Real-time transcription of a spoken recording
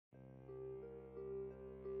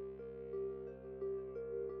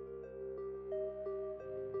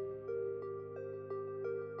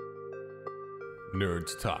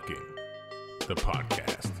Nerds Talking, the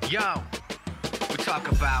podcast. Yo, we talk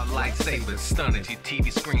about lightsabers, stunning your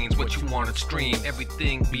TV screens, what you want to stream,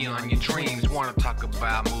 everything beyond your dreams. Want to talk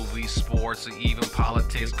about movies, sports, or even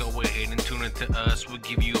politics? Go ahead and tune into us. We'll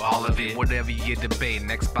give you all of it. Whatever you're debating,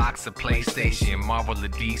 Xbox or PlayStation, Marvel or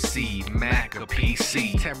DC, Mac or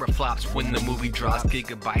PC. Teraflops when the movie drops,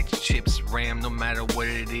 gigabytes, chips, RAM, no matter what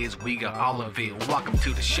it is, we got all of it. Welcome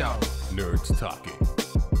to the show. Nerds Talking,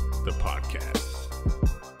 the podcast.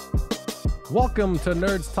 Welcome to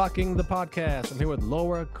Nerds Talking, the podcast. I'm here with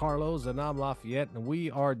Laura, Carlos, and I'm Lafayette, and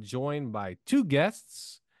we are joined by two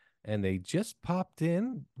guests, and they just popped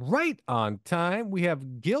in right on time. We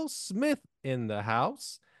have Gil Smith in the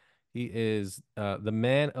house. He is the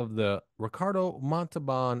man of the Ricardo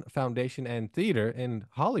Montalban Foundation and Theater in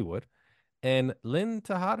Hollywood, and Lynn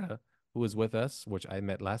Tejada, who is with us, which I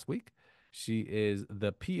met last week. She is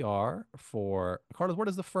the PR for Carlos. What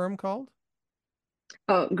is the firm called?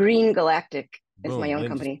 Oh, Green Galactic is Boom. my own Lynn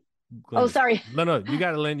company. Lynn Oh, sorry. No, you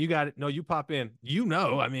got it, Lynn. You got it. No, you pop in.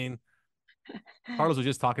 I mean, Carlos was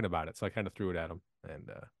just talking about it, so I kind of threw it at him. And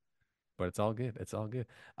but it's all good. It's all good.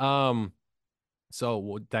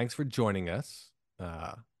 So thanks for joining us.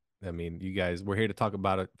 I mean, you guys, we're here to talk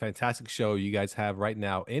about a fantastic show you guys have right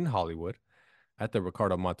now in Hollywood at the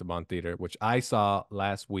Ricardo Montalban Theater, which I saw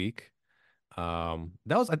last week. Was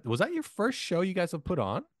that your first show you guys have put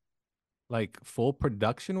on? Like full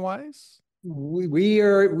production wise?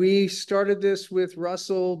 We started this with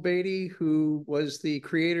Russell Beattie, who was the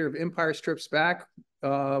creator of Empire Strips Back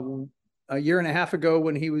a year and a half ago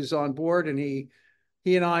when he was on board, and he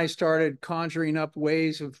and I started conjuring up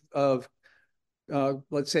ways of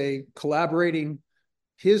let's say collaborating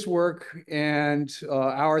his work and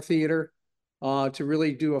our theater to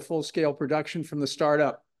really do a full-scale production from the start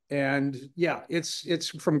up. And yeah, it's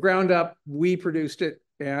from ground up. We produced it.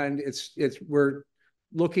 And we're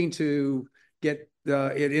looking to get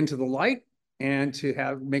it into the light and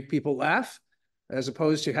to make people laugh, as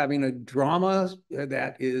opposed to having a drama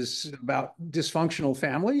that is about dysfunctional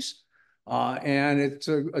families. And it's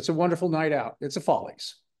a wonderful night out. It's a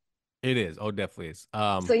Follies. It is. Oh, definitely is.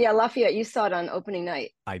 So yeah, Lafayette, you saw it on opening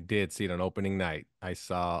night. I did see it on opening night. I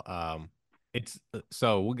saw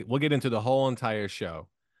so we'll get into the whole entire show,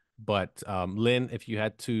 but Lynn, if you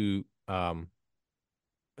had to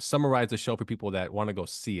summarize the show for people that want to go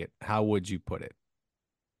see it, how would you put it?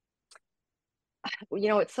 You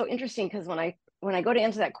know, it's so interesting because when I go to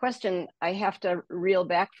answer that question, I have to reel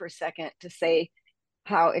back for a second to say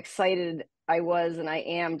how excited I was and I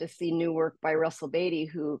am to see new work by Russell Beattie,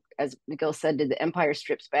 who, as Gil said, did the Empire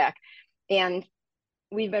Strips Back. And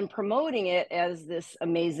we've been promoting it as this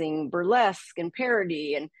amazing burlesque and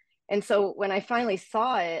parody. And so when I finally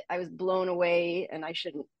saw it, I was blown away, and I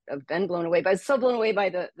shouldn't have been blown away, but I was so blown away by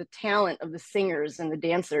the talent of the singers and the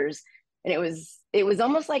dancers. And it was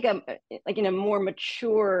almost like in a more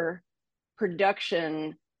mature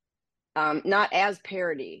production, not as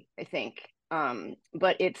parody, I think.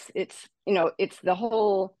 But it's it's the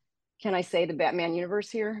whole, can I say the Batman universe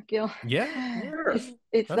here, Gil? Yeah, sure.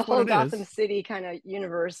 It's the whole Gotham City kind of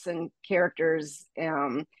universe and characters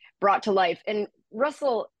brought to life. And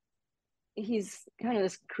Russell, he's kind of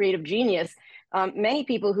this creative genius. Many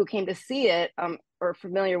people who came to see it are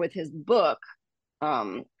familiar with his book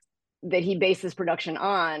that he based his production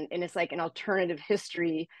on, and it's like an alternative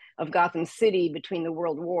history of Gotham City between the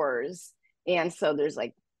world wars. And so it's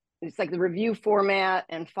like the revue format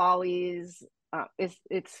and Follies.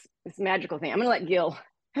 It's a magical thing. I'm gonna let Gil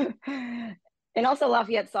and also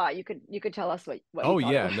Lafayette saw it. You could tell us what oh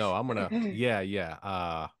yeah, no, I'm gonna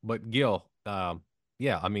yeah. But Gil,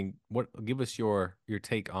 yeah, I mean, give us your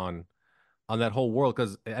take on that whole world,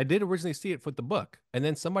 because I did originally see it with the book, and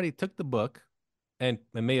then somebody took the book, and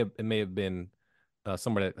it may have been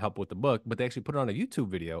somebody that helped with the book, but they actually put it on a YouTube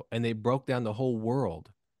video, and they broke down the whole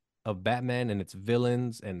world of Batman and its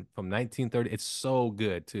villains, and from 1930. It's so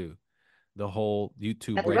good too, the whole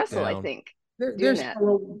YouTube breakdown. Russell, I think.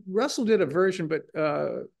 Russell did a version, but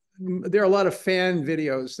there are a lot of fan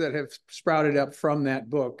videos that have sprouted up from that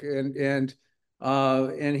book, and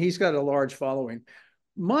he's got a large following.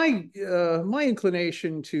 My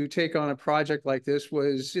inclination to take on a project like this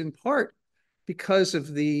was in part because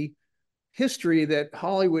of the history that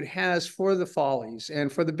Hollywood has for the Follies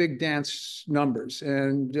and for the big dance numbers,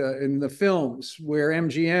 and in the films where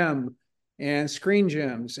MGM and Screen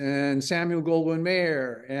Gems and Samuel Goldwyn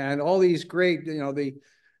Mayer and all these great, the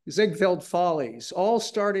Ziegfeld Follies all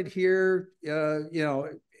started here,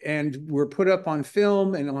 and were put up on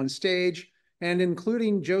film and on stage, and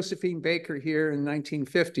including Josephine Baker here in the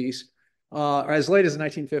 1950s, or as late as the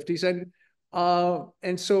 1950s. And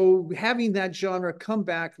And so having that genre come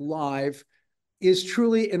back live is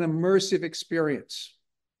truly an immersive experience.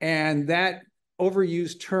 And that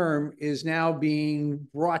overused term is now being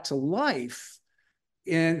brought to life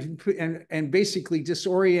and basically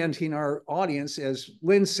disorienting our audience, as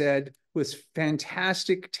Lynn said, with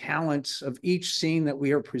fantastic talents of each scene that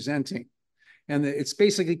we are presenting. And it's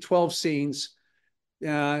basically 12 scenes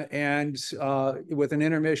and with an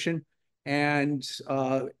intermission. And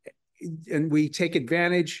we take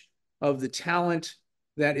advantage of the talent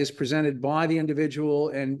that is presented by the individual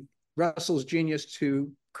and Russell's genius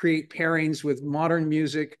to create pairings with modern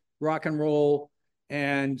music, rock and roll,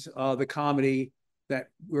 and the comedy that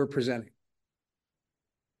we're presenting.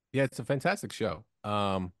 Yeah, it's a fantastic show.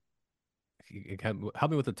 Help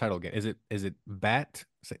me with the title again. Is it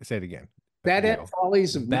Say it again. Batette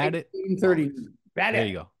Follies of Batette 1939. There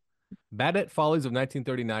you go. Batette Follies of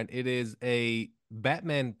 1939. It is a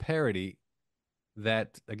Batman parody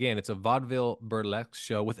that, again, it's a vaudeville burlesque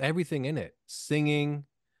show with everything in it, singing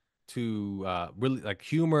to really like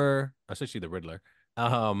humor, especially the Riddler.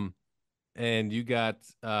 And you got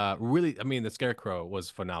really, I mean, the Scarecrow was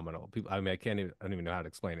phenomenal. People, I mean, I don't even know how to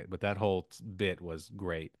explain it, but that whole bit was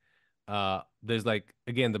great. There's like,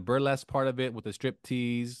 again, the burlesque part of it with the strip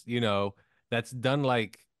tease, that's done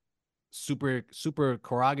like super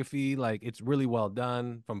choreography. Like it's really well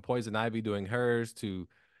done, from Poison Ivy doing hers to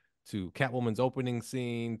Catwoman's opening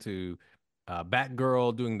scene to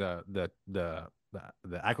Batgirl doing the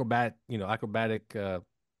acrobatic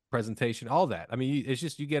presentation, all that. I mean, it's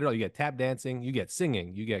just, you get it all. You get tap dancing, you get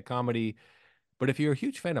singing, you get comedy. But if you're a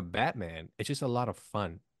huge fan of Batman, it's just a lot of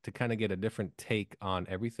fun to kind of get a different take on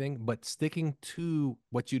everything, but sticking to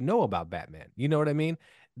what you know about Batman. You know what I mean?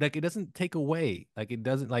 Like it doesn't take away. Like it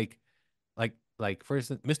doesn't like for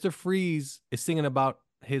instance, Mr. Freeze is singing about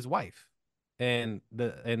his wife and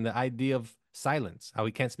the idea of silence, how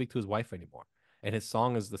he can't speak to his wife anymore. And his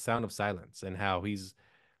song is The Sound of Silence, and how he's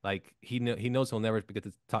like he knows he'll never get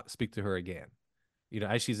to speak to her again,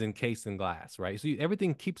 as she's encased in glass, right? So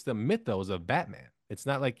everything keeps the mythos of Batman. It's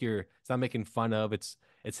not like it's not making fun of, it's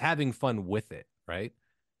having fun with it, right?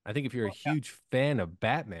 I think if you're a huge fan of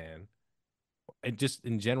Batman, and just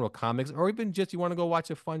in general comics, or even just you want to go watch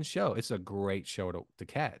a fun show, it's a great show to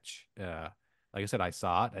catch. Like I said, I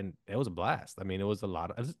saw it and it was a blast. I mean, it was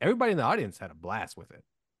everybody in the audience had a blast with it.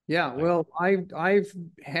 Yeah, well, I've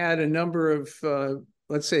had a number of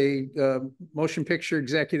let's say motion picture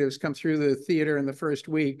executives come through the theater in the first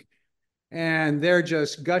week, and they're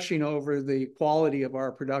just gushing over the quality of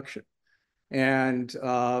our production. And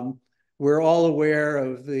we're all aware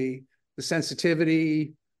of the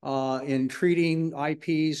sensitivity in treating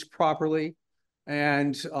IPs properly.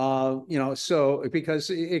 And, so because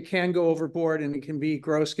it can go overboard and it can be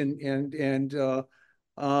gross and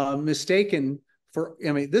mistaken for,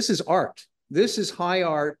 I mean, this is art. This is high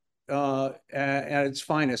art at its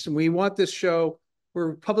finest. And we want this show,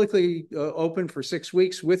 we're publicly open for 6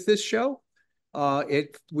 weeks with this show.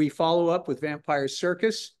 We follow up with Vampire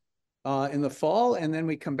Circus in the fall, and then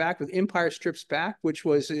we come back with Empire Strips Back, which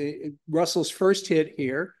was Russell's first hit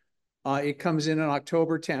here. It comes in on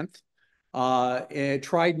October 10th. And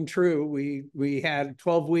tried and true, we had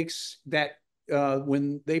 12 weeks that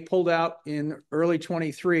when they pulled out in early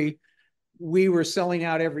 23, we were selling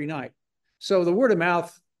out every night. So the word of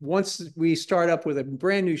mouth, once we start up with a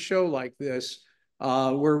brand new show like this,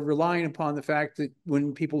 we're relying upon the fact that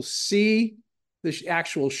when people see the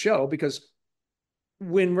actual show, because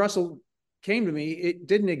when Russell came to me, it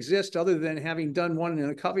didn't exist other than having done one in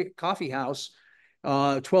a coffee house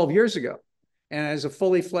 12 years ago. And as a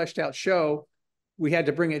fully fleshed out show, we had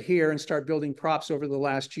to bring it here and start building props over the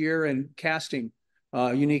last year and casting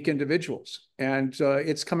unique individuals. And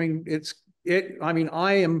it's coming. I mean,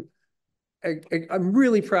 I'm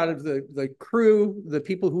really proud of the crew, the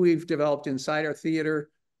people who we've developed inside our theater.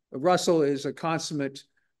 Russell is a consummate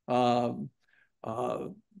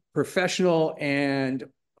professional and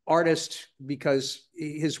artist, because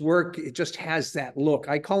his work, it just has that look.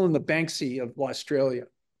 I call him the Banksy of Australia.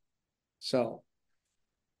 So,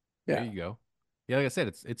 yeah. There you go. Yeah, like I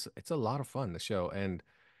said, it's a lot of fun, the show. And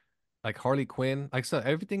like Harley Quinn, like I said,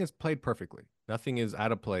 everything is played perfectly. Nothing is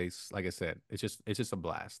out of place. Like I said, it's just a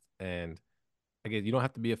blast. And again, you don't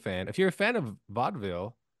have to be a fan. If you're a fan of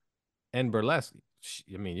vaudeville and burlesque,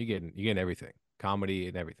 I mean, you're getting everything, comedy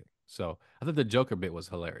and everything. So I thought the Joker bit was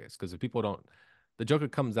hilarious, because if people don't, the Joker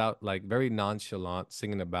comes out like very nonchalant,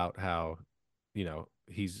 singing about how,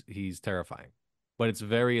 he's terrifying, but it's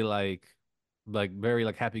very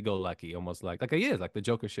very happy-go-lucky, almost like he is, like the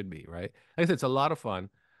Joker should be, right? Like I said, it's a lot of fun.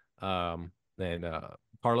 And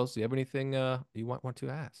Carlos, do you have anything you want to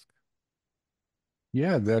ask?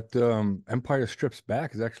 Yeah, that Empire Strips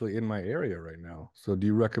Back is actually in my area right now. So do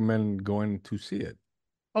you recommend going to see it?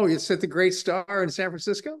 Oh, it's at the Great Star in San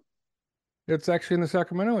Francisco? It's actually in the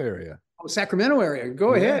Sacramento area. Oh, Sacramento area.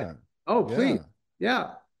 Go ahead. Yeah. Oh, please.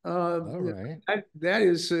 Yeah. Yeah. All right. That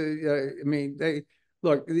is, I mean,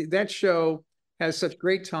 look, that show has such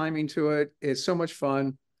great timing to it. It's so much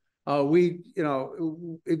fun. That's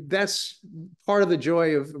part of the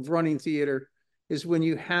joy of running theater is when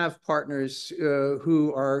you have partners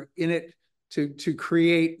who are in it to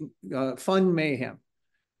create fun mayhem.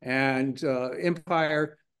 And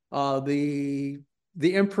Empire, the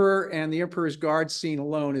Emperor and the Emperor's Guard scene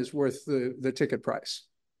alone is worth the ticket price.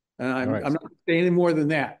 I'm not saying any more than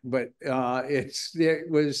that, but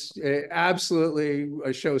it was absolutely a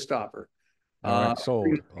showstopper. All right, sold.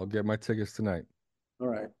 I'll get my tickets tonight. All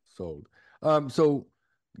right. Sold. So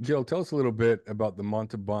Gil, tell us a little bit about the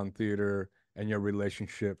Montalbán Theater and your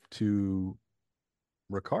relationship to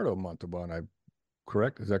Ricardo Montalban.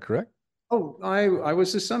 Correct? Is that correct? Oh, I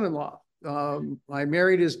was his son-in-law. I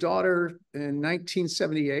married his daughter in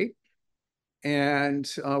 1978. And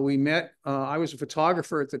we met. I was a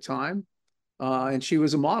photographer at the time, and she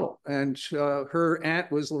was a model. And her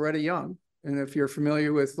aunt was Loretta Young. And if you're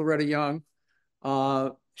familiar with Loretta Young,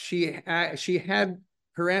 she had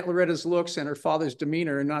her Aunt Loretta's looks and her father's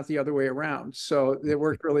demeanor, and not the other way around. So it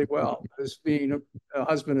worked really well as being a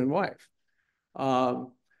husband and wife.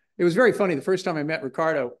 It was very funny. The first time I met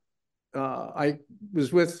Ricardo, I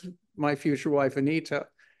was with my future wife, Anita,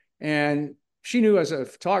 and she knew as a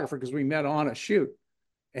photographer because we met on a shoot.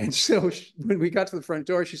 And so when we got to the front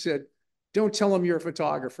door, she said, "Don't tell him you're a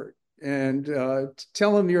photographer, and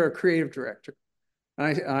tell him you're a creative director."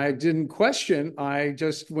 I didn't question. I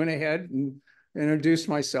just went ahead and introduced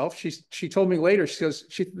myself. She told me later, she goes,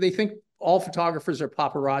 they think all photographers are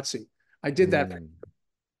paparazzi. I did that.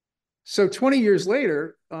 So 20 years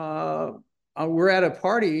later, we're at a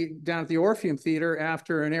party down at the Orpheum Theater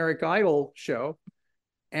after an Eric Idle show.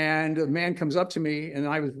 And a man comes up to me, and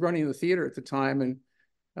I was running the theater at the time.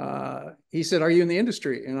 And he said, "Are you in the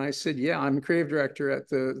industry?" And I said, "Yeah, I'm a creative director at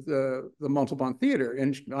the Montalbán Theater."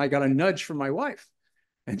 And I got a nudge from my wife.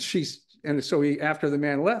 And so after the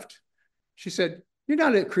man left, she said, "You're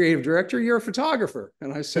not a creative director, you're a photographer."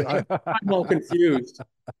 And I said, I'm all confused.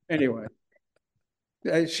 Anyway,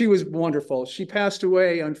 she was wonderful. She passed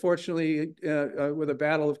away, unfortunately, with a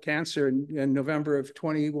battle of cancer in November of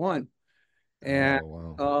 21. And,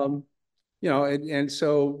 wow. And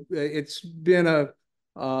so it's been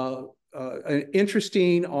an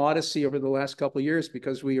interesting odyssey over the last couple of years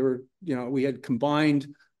because we had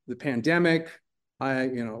combined the pandemic.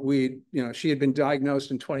 She had been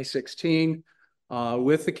diagnosed in 2016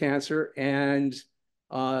 with the cancer, and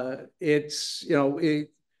her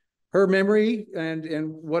memory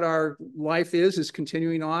and what our life is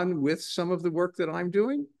continuing on with some of the work that I'm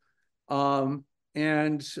doing.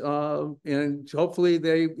 And hopefully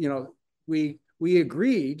we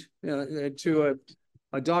agreed to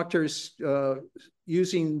a doctor's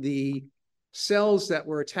using the cells that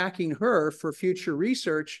were attacking her for future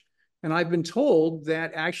research. And I've been told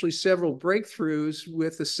that actually several breakthroughs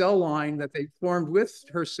with the cell line that they formed with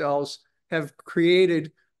her cells have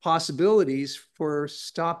created possibilities for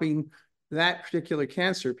stopping that particular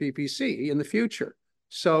cancer, PPC, in the future.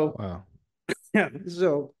 So, wow. Yeah,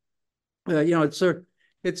 so there's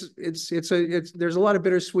a lot of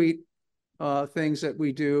bittersweet things that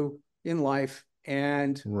we do in life,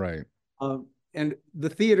 and right. And the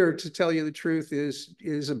theater, to tell you the truth,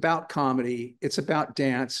 is about comedy. It's about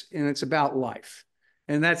dance, and it's about life,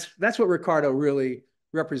 and that's what Ricardo really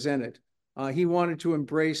represented. He wanted to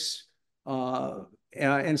embrace,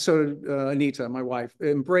 and so did Anita, my wife,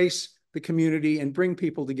 embrace the community and bring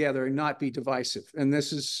people together and not be divisive. And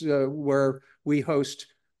this is where we host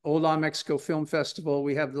Hola Mexico Film Festival.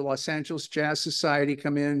 We have the Los Angeles Jazz Society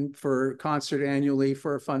come in for a concert annually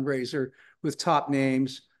for a fundraiser with top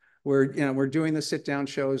names. We're doing the sit-down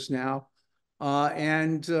shows now.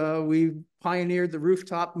 And we pioneered the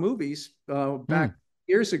rooftop movies back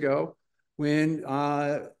years ago when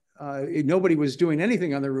nobody was doing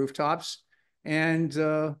anything on the rooftops. And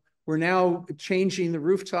we're now changing the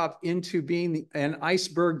rooftop into being an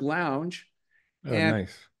iceberg lounge. Oh,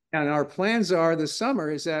 nice. And our plans are this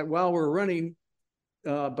summer is that while we're running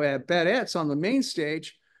Batette's on the main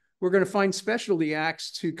stage, we're going to find specialty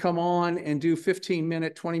acts to come on and do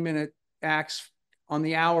 15-minute, 20-minute acts on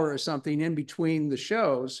the hour or something in between the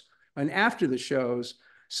shows and after the shows,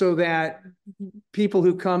 so that people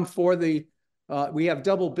who come for we have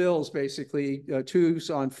double bills, basically, twos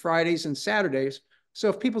on Fridays and Saturdays. So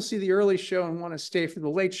if people see the early show and want to stay for the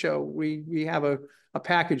late show, we have a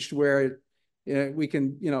package where we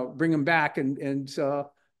can, bring them back and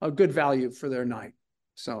a good value for their night.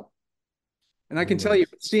 So, and I can tell you,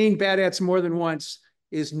 seeing Badettes more than once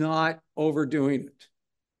is not overdoing it.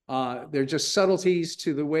 They're just subtleties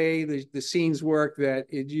to the way the scenes work that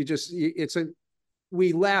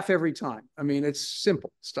we laugh every time. I mean, it's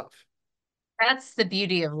simple stuff. That's the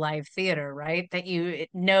beauty of live theater, right? That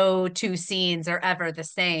no two scenes are ever the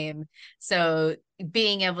same. So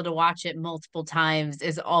being able to watch it multiple times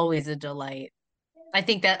is always a delight. I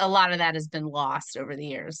think that a lot of that has been lost over the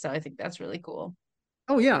years. So I think that's really cool.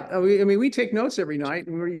 Oh yeah. We take notes every night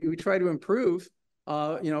and we try to improve,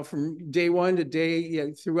 from day one to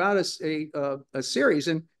day, throughout a series.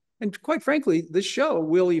 And quite frankly, the show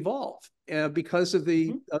will evolve because of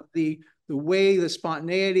the way, the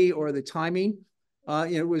spontaneity or the timing.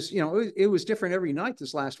 It was different every night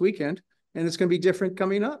this last weekend, and it's going to be different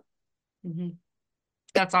coming up. Mm-hmm.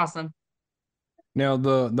 That's awesome. Now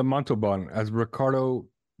the Montalbán, as Ricardo,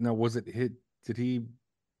 now did he,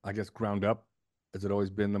 I guess, ground up? Has it always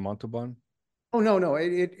been the Montalbán? Oh, no.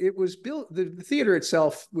 It was built, the theater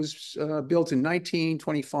itself was built in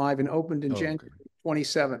 1925 and opened in January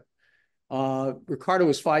 27. Ricardo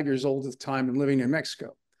was 5 years old at the time and living in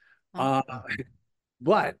Mexico.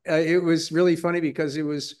 But it was really funny because it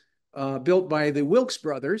was built by the Wilkes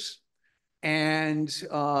brothers. And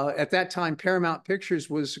at that time, Paramount Pictures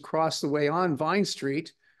was across the way on Vine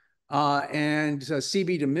Street. And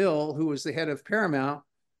C.B. DeMille, who was the head of Paramount,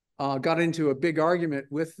 got into a big argument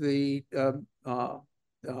with the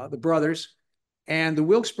brothers. And the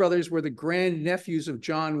Wilkes brothers were the grandnephews of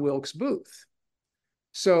John Wilkes Booth.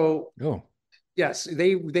 So, yes,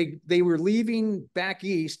 they were leaving back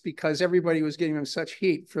east because everybody was giving them such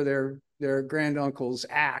heat for their granduncle's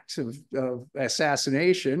act of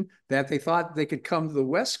assassination that they thought they could come to the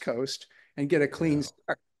West Coast and get a clean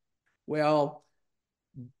start. Well,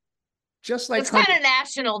 just like it's kind of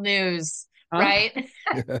national news, right?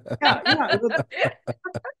 Yeah.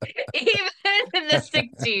 Even in the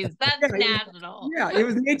 60s, that's national. Yeah, it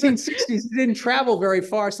was the 1860s. It didn't travel very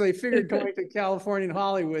far, so they figured going to California and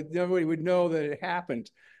Hollywood, nobody would know that it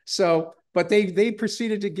happened. So, but they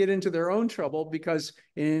proceeded to get into their own trouble because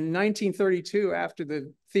in 1932, after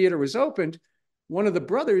the theater was opened, one of the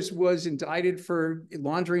brothers was indicted for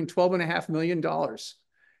laundering $12.5 million.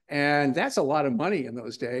 And that's a lot of money in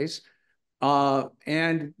those days.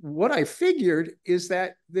 And what I figured is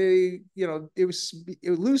that it was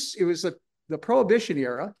the Prohibition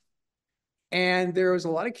era, and there was a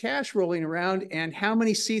lot of cash rolling around, and how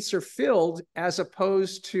many seats are filled as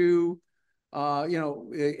opposed to,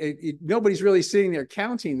 nobody's really sitting there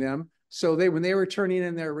counting them. So when they were turning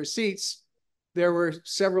in their receipts, there were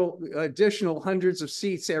several additional hundreds of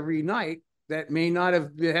seats every night that may not have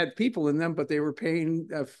had people in them, but they were paying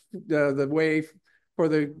the way for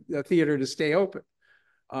the theater to stay open.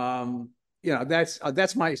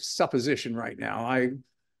 That's my supposition right now.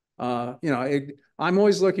 I'm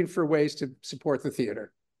always looking for ways to support the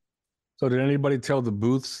theater. So did anybody tell the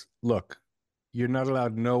booths, look, you're not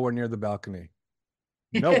allowed nowhere near the balcony?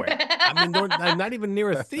 Nowhere. I mean, not even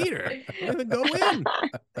near a theater. Don't even go in.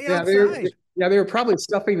 They were probably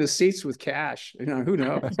stuffing the seats with cash. Who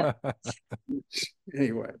knows?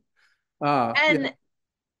 Anyway.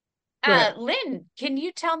 Lynn, can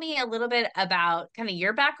you tell me a little bit about kind of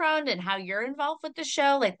your background and how you're involved with the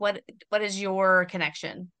show? Like what is your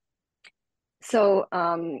connection? So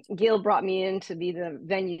Gil brought me in to be the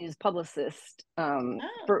venue's publicist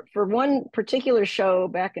for one particular show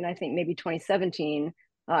back in, I think, maybe 2017,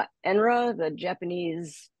 ENRA, the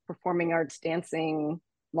Japanese performing arts dancing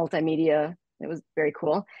multimedia. It was very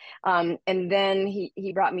cool. And then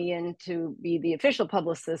he brought me in to be the official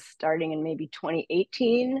publicist starting in maybe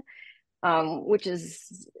 2018, which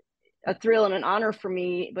is a thrill and an honor for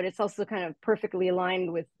me, but it's also kind of perfectly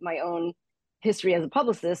aligned with my own history as a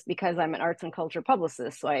publicist because I'm an arts and culture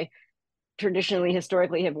publicist. So I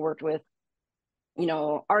historically have worked with,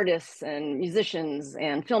 artists and musicians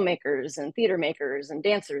and filmmakers and theater makers and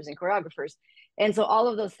dancers and choreographers. And so all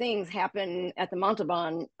of those things happen at the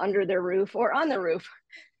Montalbán under their roof or on the roof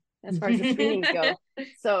as far as the screenings go.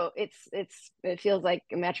 So it feels like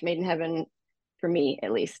a match made in heaven for me,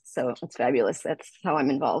 at least. So it's fabulous. That's how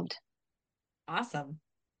I'm involved. Awesome.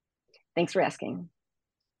 Thanks for asking.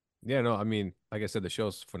 Yeah, no, I mean, like I said, the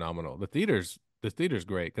show's phenomenal. The theater's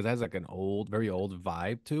great because it has like an very old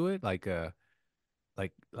vibe to it. Like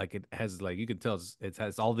it has, like, you can tell it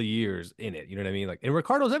has all the years in it. You know what I mean? Like, and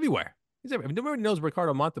Ricardo's everywhere. He's everywhere. Everybody knows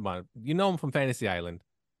Ricardo Montalban. You know him from Fantasy Island,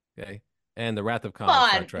 okay? And the Wrath of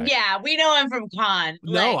Khan. Yeah, we know him from Khan.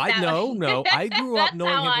 No, I grew up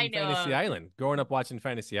knowing him from Fantasy Island, growing up watching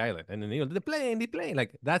Fantasy Island, and then the plane,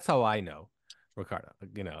 like that's how I know. Ricardo.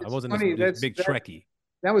 You know, I It's wasn't funny. this big Trekkie.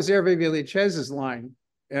 That was Hervé Villechaise's line.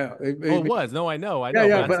 Yeah. Oh, it was. No, I know. Yeah,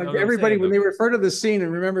 But but that's what I'm everybody, saying, when they refer to the scene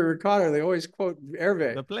and remember Ricardo, they always quote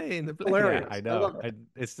Hervé. the plane. Yeah, Hilarious. I I know. love it.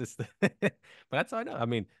 It's just, but that's how I know. I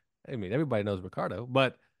mean, everybody knows Ricardo,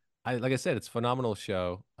 but like I said, it's a phenomenal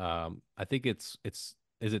show. I think is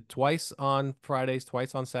it twice on Fridays,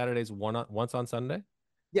 twice on Saturdays, once on Sunday?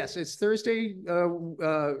 Yes, it's Thursday,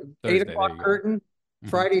 Thursday, 8 o'clock there you go. curtain. Mhm.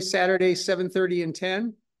 Friday, Saturday, 7:30 and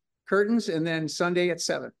 10 curtains, and then Sunday at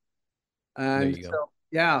 7. There And you go. so,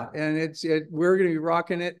 yeah, and we're going to be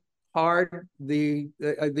rocking it hard.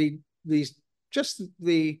 Just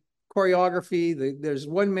the choreography. There's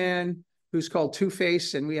one man who's called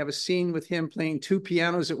Two-Face, and we have a scene with him playing 2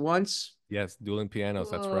 pianos at once. Yes, dueling pianos.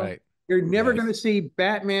 That's Whoa. right. You're never Yes. going to see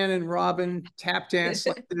Batman and Robin tap dance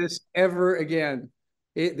like this ever again.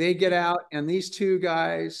 They get out, and these two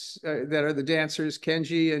guys that are the dancers,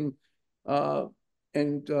 Kenji and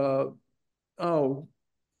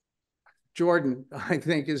Jordan, I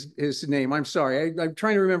think is his name. I'm sorry, I'm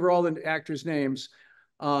trying to remember all the actors' names.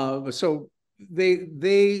 So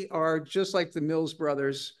they are just like the Mills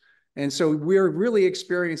brothers, and so we're really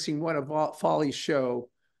experiencing what a Follies show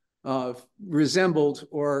resembled,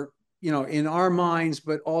 or in our minds,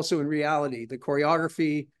 but also in reality. The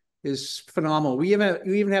choreography is phenomenal. We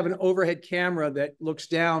even have an overhead camera that looks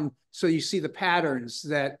down, so you see the patterns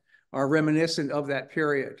that are reminiscent of that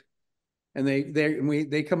period, and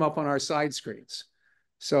they come up on our side screens.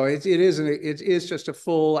 So it is just a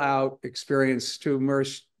full out experience to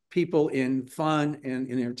immerse people in fun and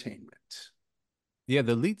entertainment. Yeah,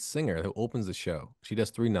 the lead singer who opens the show, she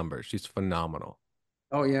does 3 numbers. She's phenomenal.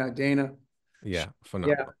 Oh yeah, Dana. Yeah,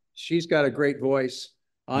 phenomenal. Yeah, she's got a great voice.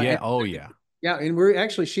 Yeah. Oh yeah. Yeah, and we're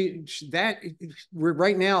actually we're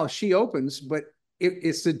right now she opens, but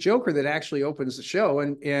it's the Joker that actually opens the show,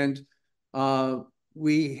 and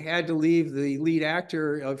we had to leave the lead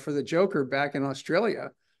actor for the Joker back in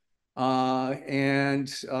Australia, and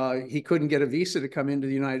he couldn't get a visa to come into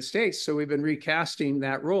the United States, so we've been recasting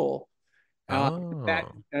that role.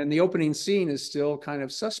 And the opening scene is still kind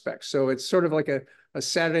of suspect, so it's sort of like a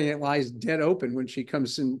Saturday Night Live's Dead Open when she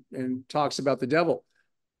comes in and talks about the devil.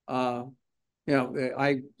 I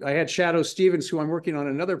had Shadow Stevens, who I'm working on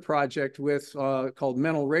another project with called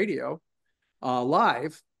Mental Radio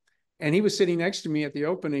Live, and he was sitting next to me at the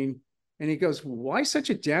opening, and he goes, "Why such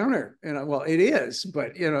a downer?" And well, it is,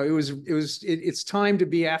 but it's time to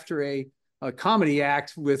be after a comedy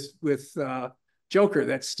act with Joker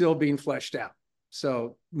that's still being fleshed out.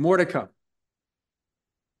 So more to come.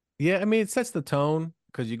 Yeah, I mean, it sets the tone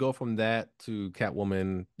because you go from that to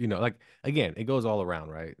Catwoman. Like again, it goes all around,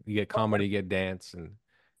 right? You get comedy, you get dance, and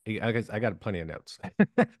I guess I got plenty of notes.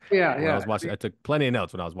 Yeah, When I was watching, I took plenty of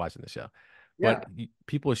notes when I was watching the show. But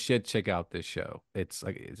people should check out this show. It's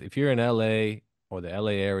like if you're in LA or the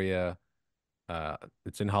LA area,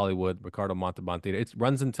 it's in Hollywood, Ricardo Montalban Theater. It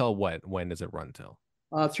runs until what? When does it run till?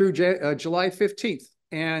 Through July 15th.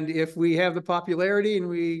 And if we have the popularity and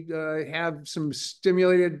we have some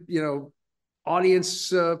stimulated, audience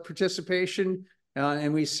participation,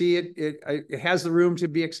 and we see it has the room to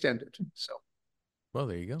be extended. So. Well,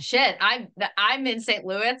 there you go. Shit, I'm in St.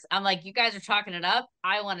 Louis. I'm like, you guys are talking it up.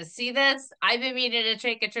 I want to see this. I've been meaning to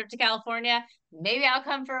take a trip to California. Maybe I'll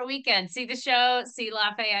come for a weekend, see the show, see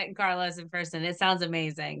Lafayette and Carlos in person. It sounds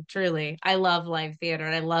amazing. Truly. I love live theater,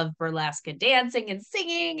 and I love burlesque and dancing and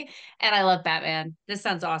singing, and I love Batman. This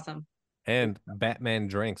sounds awesome. And Batman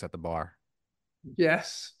drinks at the bar.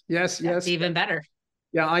 Yes. That's even better.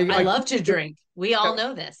 Yeah, I love to drink. We all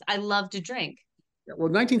know this. I love to drink. Well,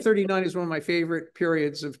 1939 is one of my favorite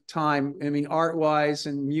periods of time. I mean, art-wise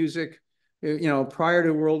and music, prior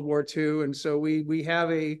to World War II. And so we have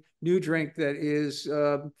a new drink that is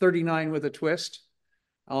 39 with a twist.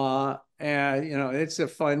 And, it's a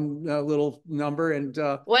fun little number. And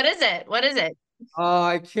what is it? What is it?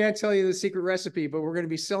 I can't tell you the secret recipe, but we're going to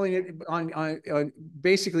be selling it on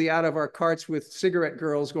basically out of our carts with cigarette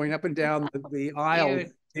girls going up and down the aisle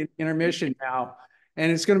in intermission now.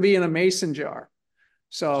 And it's going to be in a mason jar.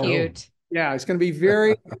 So cute. Yeah, it's going to be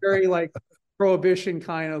very, very like Prohibition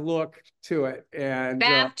kind of look to it. And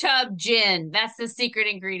bathtub gin. That's the secret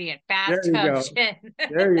ingredient. Bathtub gin.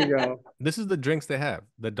 There you go. This is the drinks they have.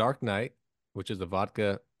 The Dark Knight, which is the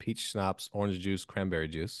vodka, peach schnapps, orange juice, cranberry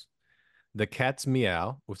juice. The Cat's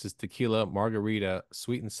Meow, which is tequila, margarita,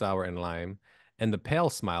 sweet and sour, and lime. And the Pale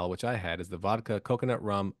Smile, which I had, is the vodka, coconut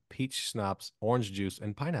rum, peach schnapps, orange juice,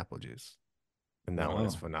 and pineapple juice. And that one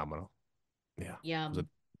is phenomenal. Yeah. Yum.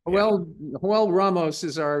 Well, Joel Ramos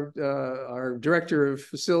is our director of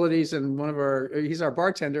facilities, and he's our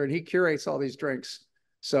bartender, and he curates all these drinks.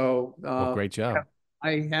 So Well, great job.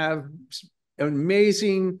 I have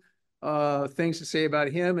amazing things to say about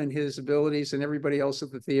him and his abilities and everybody else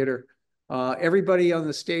at the theater. Everybody on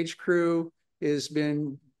the stage crew has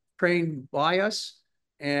been trained by us.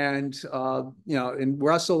 And and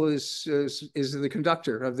Russell is the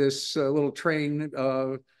conductor of this little train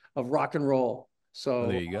of rock and roll. So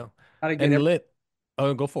there you go. how to get And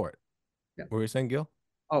oh, go for it. Yeah. What were you saying, Gil?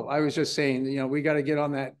 Oh, I was just saying, we got to get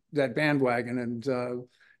on that bandwagon and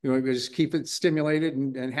just keep it stimulated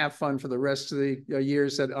and have fun for the rest of the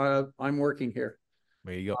years that I'm working here.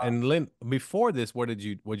 There you go. And Lynn, before this, what did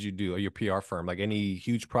you do? Or your PR firm, like any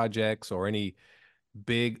huge projects or any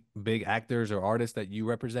big actors or artists that you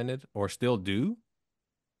represented or still do?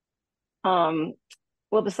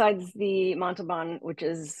 Well, besides the Montalbán, which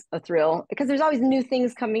is a thrill because there's always new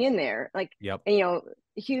things coming in there, like yep. And,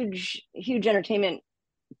 huge entertainment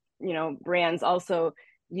brands also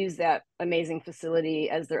use that amazing facility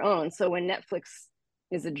as their own. So when Netflix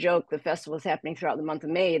is a joke, the festival is happening throughout the month of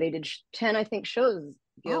May. They did 10, I think, shows,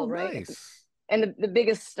 Gil, right? Nice. And the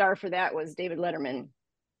biggest star for that was David Letterman.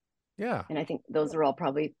 Yeah. And I think those are all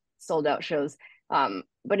probably sold out shows.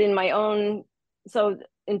 But in my own, so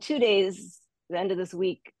in 2 days, the end of this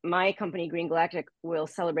week, my company, Green Galactic, will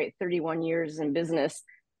celebrate 31 years in business.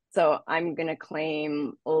 So I'm going to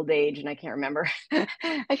claim old age, and I can't remember. I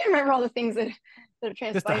can't remember all the things that have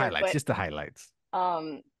transpired. Just the highlights.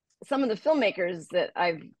 Some of the filmmakers that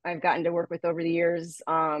I've gotten to work with over the years,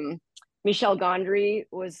 Michel Gondry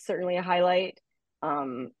was certainly a highlight.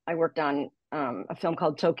 I worked on a film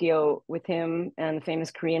called Tokyo with him and the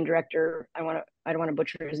famous Korean director. I don't want to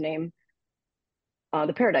butcher his name.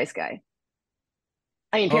 The Paradise guy.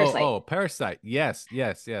 I mean, Parasite. Oh, Parasite. Yes.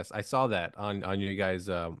 I saw that on your guys'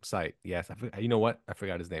 site. Yes. You know what? I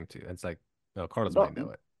forgot his name too. It's like, no, Carlos might know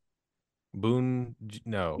it.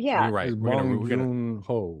 No. Yeah. You're right. Bong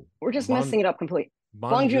Joon-ho. We're just messing it up completely.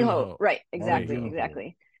 Bong Joon-ho. Right.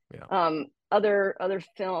 Exactly. Yeah. Other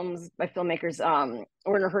films by filmmakers.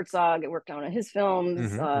 Werner Herzog. I worked on his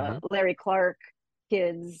films. Larry Clark,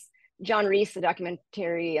 Kids. John Reese, the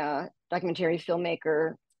documentary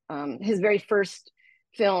filmmaker. His very first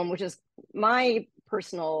film, which is my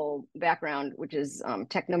personal background, which is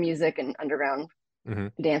techno music and underground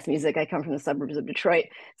dance music. I come from the suburbs of Detroit.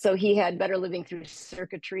 So he had Better Living Through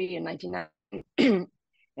Circuitry in 1990.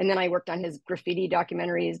 And then I worked on his graffiti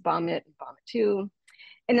documentaries, Bomb It and Bomb It 2.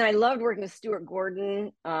 And then I loved working with Stuart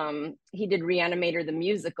Gordon. He did Reanimator, the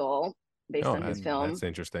musical, based on his film. That's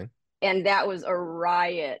interesting. And that was a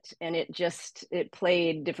riot. And it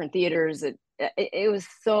played different theaters. It was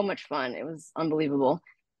so much fun. It was unbelievable.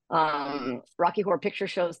 Rocky Horror Picture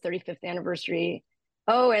Show's 35th anniversary.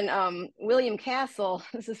 Oh, and William Castle.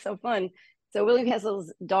 This is so fun. So William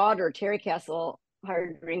Castle's daughter, Terry Castle,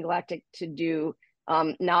 hired Green Galactic to do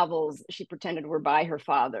novels she pretended were by her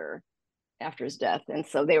father after his death. And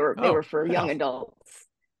so they were for young adults.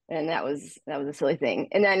 And that was a silly thing.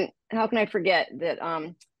 And then how can I forget that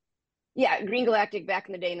Green Galactic back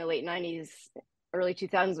in the day in the late 90s, early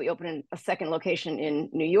 2000s, we opened a second location in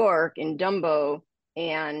New York, in Dumbo,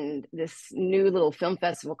 and this new little film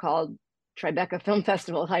festival called Tribeca Film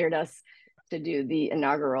Festival hired us to do the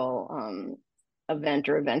inaugural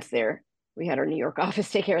events there. We had our New York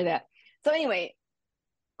office take care of that. So anyway,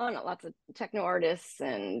 lots of techno artists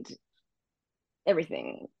and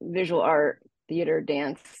everything, visual art, theater,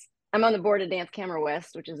 dance. I'm on the board of Dance Camera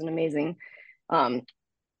West, which is an amazing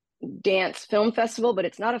dance film festival, but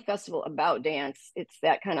it's not a festival about dance. It's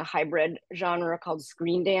that kind of hybrid genre called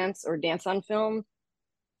screen dance or dance on film,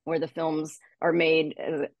 where the films are made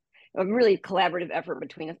as a really collaborative effort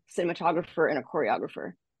between a cinematographer and a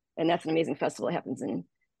choreographer. And that's an amazing festival. It happens in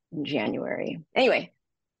January. Anyway,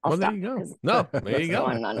 I'll stop. There you go. No, there you go.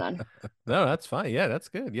 On and on. No, that's fine. Yeah, that's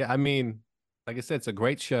good. Yeah, I mean, like I said, it's a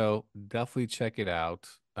great show. Definitely check it out.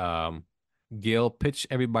 Gil, pitch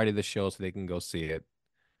everybody the show so they can go see it.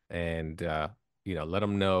 And let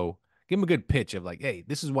them know, give them a good pitch of like, hey,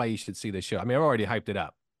 this is why you should see the show. I mean, I've already hyped it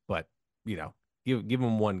up, but give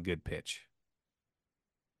them one good pitch.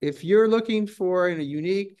 If you're looking for a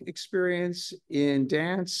unique experience in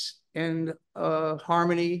dance and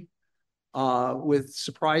harmony with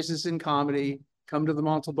surprises in comedy, come to the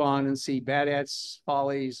Montalbán and see Batette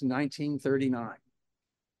Follies 1939.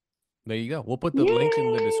 There you go. We'll put the link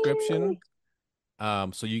in the description.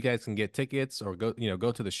 So you guys can get tickets or go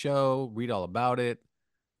to the show, read all about it.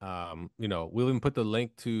 We'll even put the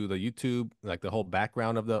link to the YouTube, like the whole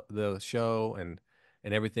background of the show and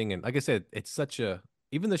everything. And like I said, it's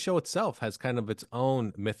even the show itself has kind of its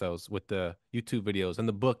own mythos with the YouTube videos and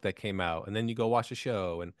the book that came out. And then you go watch the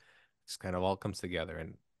show and it's kind of all comes together.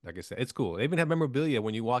 And Like I said, it's cool. They even have memorabilia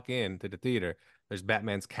when you walk in to the theater. There's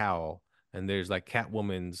Batman's cowl, and there's like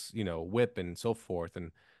Catwoman's, whip and so forth,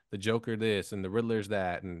 and the Joker this, and the Riddler's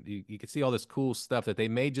that, and you can see all this cool stuff that they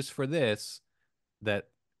made just for this.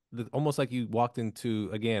 Almost like you walked into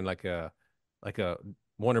again like a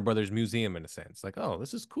Warner Brothers museum in a sense. Like, oh,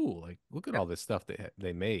 this is cool. Like, look at all this stuff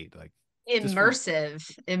they made. Like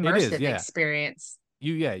immersive yeah. experience.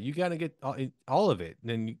 You got to get all of it. And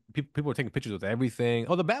then people are taking pictures with everything.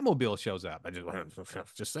 Oh, the Batmobile shows up. I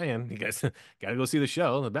just saying, you guys got to go see the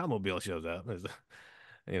show. The Batmobile shows up.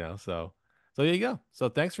 So there you go. So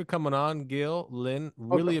thanks for coming on, Gil, Lynn.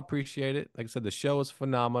 Really appreciate it. Like I said, the show is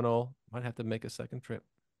phenomenal. Might have to make a second trip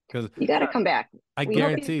because you got to come back. I we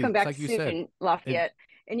guarantee. Hope you come back like soon, you said, Lafayette.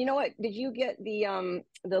 And you know what? Did you get the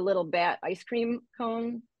little bat ice cream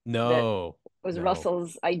cone? No, that was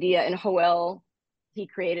Russell's idea, and Hoel, he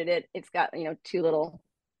created it. It's got two little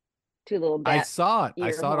bat. I saw it.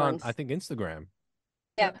 I saw horns. it on I think Instagram.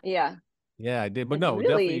 Yeah, I did. But it's no,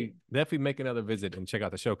 really... definitely make another visit and check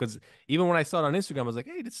out the show. Because even when I saw it on Instagram, I was like,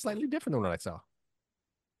 hey, this is slightly different than what I saw.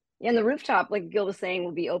 Yeah, and the rooftop, like Gil was saying,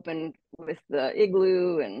 will be open with the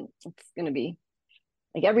igloo, and it's going to be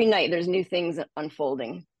like every night there's new things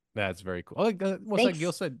unfolding. That's very cool. Like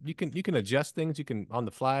Gil said, you can adjust things. You can on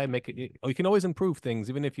the fly make it. You can always improve things,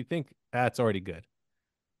 even if you think that's already good.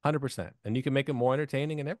 100%, and you can make it more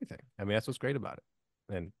entertaining and everything. I mean, that's what's great about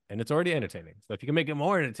it, and it's already entertaining. So if you can make it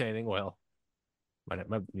more entertaining, well,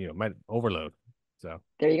 might overload. So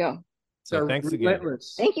there you go. So thanks again.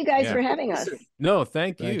 Thank you guys for having us. No,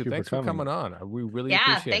 thank you. Thanks for coming on. We really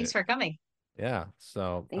appreciate it. Thanks for coming. Yeah.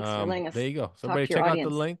 So thanks for letting us. There you go. Somebody check out the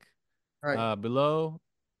link right below.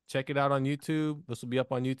 Check it out on YouTube. This will be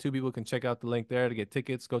up on YouTube. People can check out the link there to get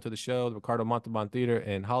tickets. Go to the show, the Ricardo Montalban Theater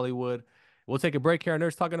in Hollywood. We'll take a break here on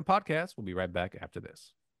Nerds Talking the Podcast. We'll be right back after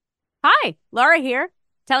this. Hi, Laura here,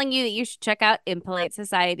 telling you that you should check out Impolite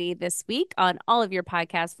Society this week on all of your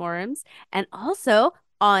podcast forums and also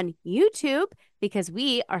on YouTube because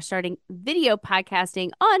we are starting video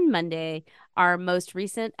podcasting on Monday. Our most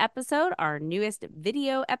recent episode, our newest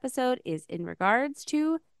video episode, is in regards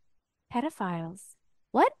to pedophiles.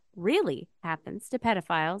 What really happens to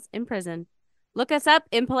pedophiles in prison? Look us up,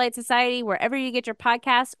 Impolite Society, wherever you get your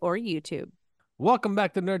podcasts or YouTube. Welcome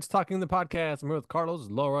back to Nerds Talking the Podcast. I'm here with Carlos,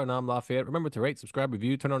 Laura, and I'm Lafayette. Remember to rate, subscribe,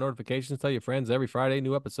 review, turn on notifications, tell your friends every Friday,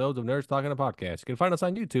 new episodes of Nerds Talking the Podcast. You can find us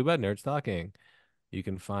on YouTube at Nerds Talking. You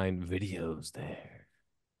can find videos there.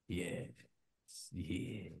 Yeah.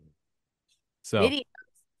 So,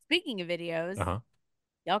 Speaking of videos,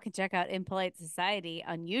 y'all can check out Impolite Society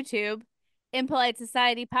on YouTube. Impolite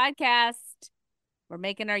Society Podcast. We're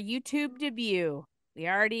making our YouTube debut. We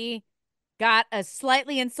already got a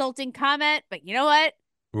slightly insulting comment, but you know what?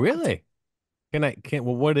 Really?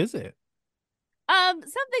 Well, what is it?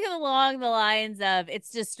 Something along the lines of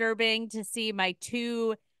it's disturbing to see my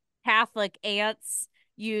two Catholic aunts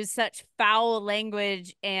use such foul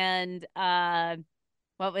language and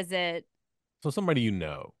what was it? So somebody you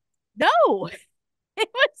know. No. It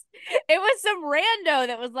was some rando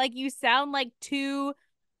that was like, you sound like two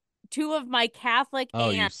of my Catholic aunts.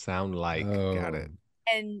 Oh, you sound like. Got it.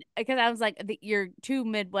 And because I was like, you're two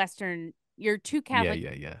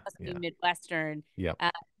Catholic. Yeah. Midwestern. Yep.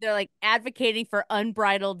 They're like advocating for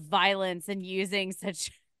unbridled violence and using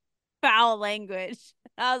such foul language.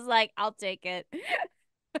 I was like, I'll take it.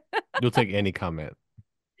 You'll take any comment.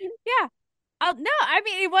 Yeah. No, I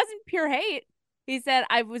mean, it wasn't pure hate. He said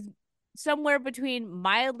I was somewhere between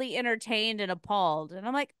mildly entertained and appalled. And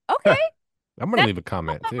I'm like, okay. I'm going to leave a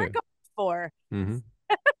comment too. For. Mm-hmm.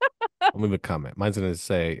 I'll leave a comment. Mine's going to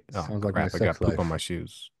say, oh, sounds like crap, I got poop on my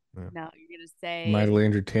shoes. Yeah. No, you're going to say. Mildly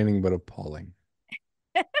entertaining, but appalling.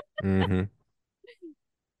 Mm-hmm.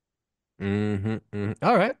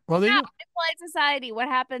 All right. Well, there you go. Impolite Society. What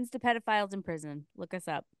happens to pedophiles in prison? Look us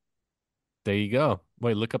up. There you go.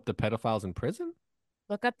 Wait, look up the pedophiles in prison?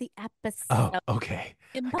 Look up the episode. Oh, okay.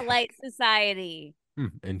 Impolite Society.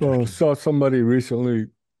 So saw somebody recently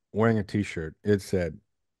wearing a t-shirt. It said,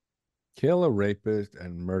 kill a rapist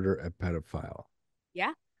and murder a pedophile.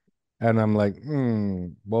 Yeah. And I'm like,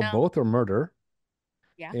 well, no. Both are murder.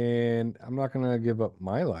 Yeah. And I'm not going to give up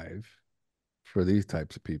my life for these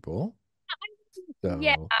types of people. So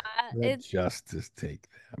yeah, let justice take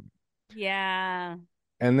them. Yeah.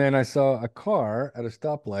 And then I saw a car at a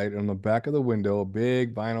stoplight on the back of the window, a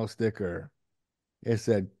big vinyl sticker. It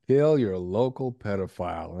said, kill your local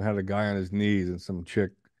pedophile. And it had a guy on his knees and some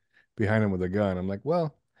chick behind him with a gun. I'm like,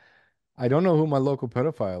 well, I don't know who my local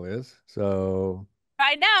pedophile is. So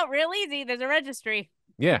find out real easy. There's a registry.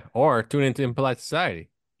 Yeah. Or tune into Impolite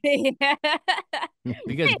Society. Yeah. Do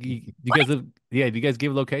you guys have, yeah, do you guys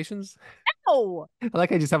give locations? No. I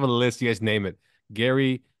like I just have a list. You guys name it.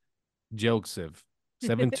 Gary Joseph,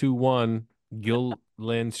 721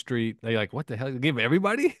 Gilland Street. They're like, what the hell? You give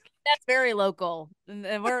everybody? That's very local.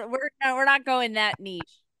 We're not going that niche.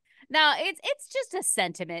 No, it's just a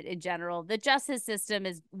sentiment in general. The justice system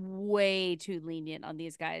is way too lenient on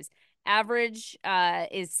these guys. Average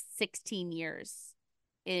is 16 years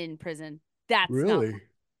in prison. That's not, Really?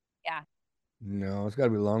 yeah. No, it's got to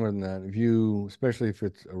be longer than that. If you, especially if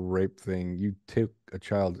it's a rape thing, you take a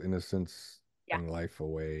child's innocence Yeah. and life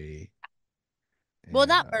away. Well,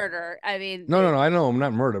 not Yeah. murder. I mean, No. I know I'm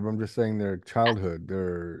not murder, but I'm just saying their childhood,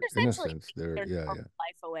 their they're essentially innocence, their taking their yeah.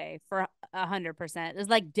 life away for 100%. It's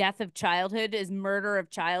like death of childhood is murder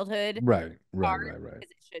of childhood. Right. As it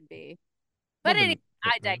should be. But Well, anyway,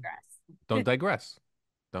 then, I digress. Don't digress.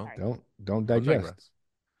 Don't Sorry. Don't don't digest. digress.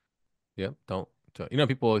 Yep. You know,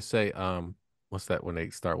 people always say, what's that when they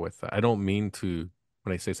start with, I don't mean to,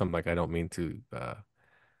 when they say something like, I don't mean to,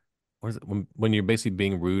 what is it? When you're basically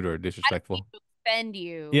being rude or I don't disrespectful. mean to offend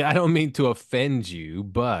you. Yeah, I don't mean to offend you,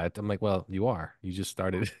 but I'm like, well, you are. You just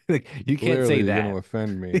started. Like, you can't Clearly, say you're that. going to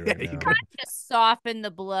offend me Yeah, right you now. can't. To soften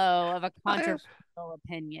the blow of a controversial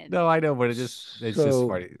opinion. No, I know, but it's just So-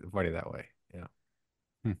 funny that way.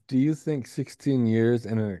 Yeah. Do you think 16 years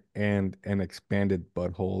and an expanded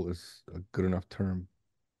butthole is a good enough term?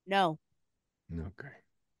 No. Okay.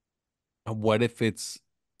 What if it's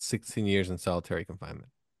 16 years in solitary confinement?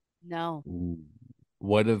 No. Ooh.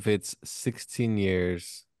 What if it's 16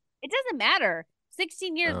 years? It doesn't matter.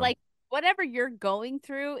 16 years, Oh. like whatever you're going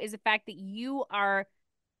through is the fact that you are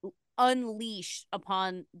unleashed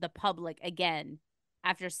upon the public again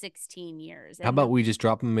after 16 years. How about we just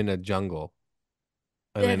drop them in a jungle?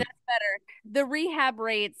 And then, That's better. The rehab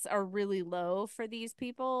rates are really low for these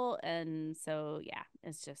people. And so, yeah,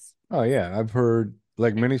 it's just. Oh yeah, I've heard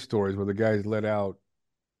like many stories where the guy's let out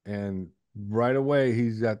and right away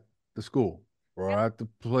he's at the school or at the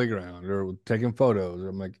playground or taking photos.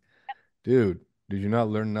 I'm like, dude, did you not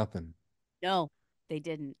learn nothing? No, they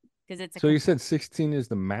didn't. Because it's a. So you said 16 is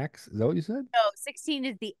the max? Is that what you said? No, 16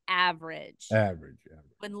 is the average. Average.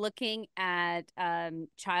 When looking at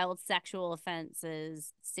child sexual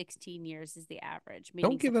offenses, 16 years is the average.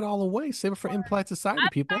 don't give it all away. Save it for implied society,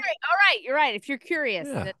 people. All right, you're right. If you're curious,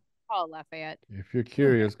 Yeah. that's Paul Lafayette If you're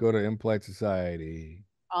curious, go to Impolite Society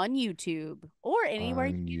on YouTube or anywhere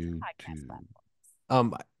you on can use a podcast YouTube.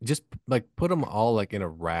 platform. Just like put them all like in a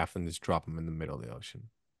raft and just drop them in the middle of the ocean.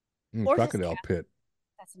 Or just- Crocodile Pit.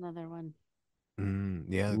 That's another one.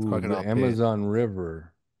 Yeah, the Ooh, crocodile the pit. Amazon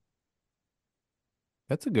River.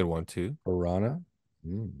 That's a good one too. Piranha.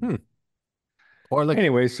 Mm. Or like,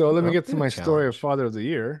 Anyway, so let me Oh, get to good my story of challenge. Father of the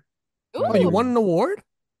Year. oh, you won an award?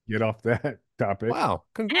 Get off that topic. Wow,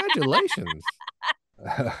 congratulations.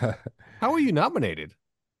 How were you nominated?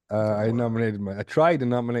 I tried to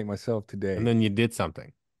nominate myself today. And then you did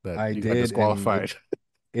something that I you did, got and disqualified.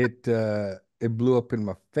 it blew up in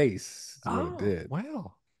my face. Is what Oh, it did.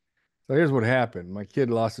 wow. So here's what happened. My kid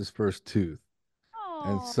lost his first tooth.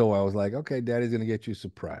 And Oh, so I was like, okay, Daddy's gonna get you a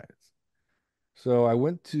surprise. So I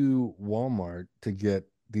went to Walmart to get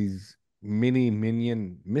these mini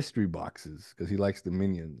Minion mystery boxes because he likes the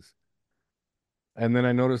Minions. And then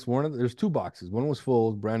I noticed there's two boxes. One was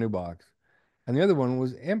full, brand new box, and the other one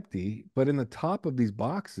was empty. But in the top of these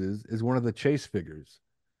boxes is one of the Chase figures.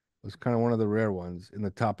 It was kind of one of the rare ones in the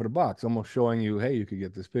top of the box, almost showing you, hey, you could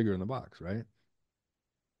get this figure in the box, right?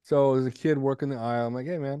 So as a kid working the aisle, I'm like,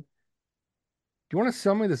 hey man, do you want to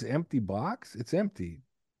sell me this empty box? It's empty.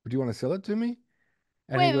 But do you want to sell it to me?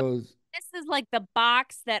 And Wait, he goes, this is like the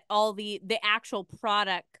box that all the actual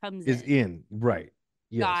product comes is in. Right.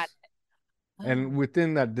 Yes. Got it. And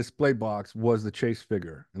within that display box was the Chase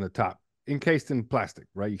figure in the top, encased in plastic,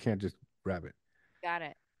 right? You can't just grab it. Got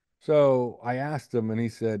it. So I asked him and he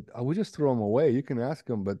said, oh, we just throw them away. You can ask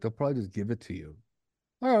them, but they'll probably just give it to you.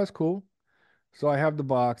 Oh, that's cool. So I have the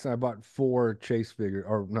box and I bought four Chase figures,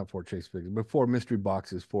 or not four Chase figures, but four mystery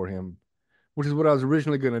boxes for him, which is what I was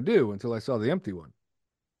originally going to do until I saw the empty one.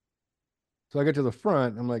 So I get to the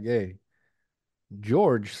front. I'm like, hey,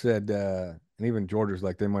 George said, and even George was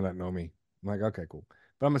like, they might not know me. I'm like, okay, cool.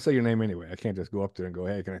 But I'm going to say your name anyway. I can't just go up there and go,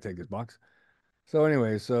 hey, can I take this box? So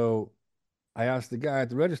anyway, so I asked the guy at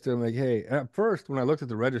the register, I'm like, hey, and at first when I looked at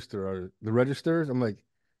the register or the registers, I'm like,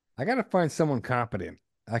 I got to find someone competent.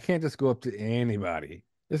 I can't just go up to anybody.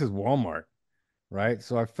 This is Walmart, right?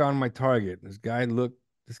 So I found my target. This guy looked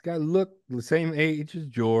the same age as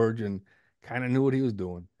George and kind of knew what he was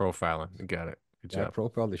doing. Profiling. You got it. Good I job.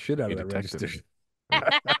 profiled the shit out You of that detective. register.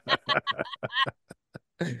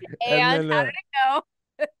 And then, how did it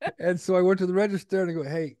go? And so I went to the register and I go,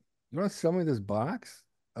 hey, you want to sell me this box?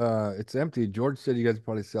 It's empty. George said you guys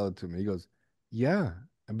probably sell it to me. He goes, yeah.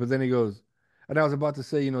 But then he goes, and I was about to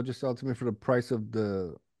say, just sell it to me for the price of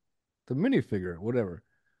the minifigure, whatever.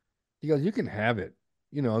 He goes, you can have it.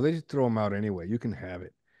 They just throw them out anyway. You can have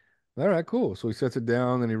it. All right, cool. So he sets it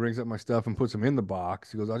down, and he rings up my stuff and puts them in the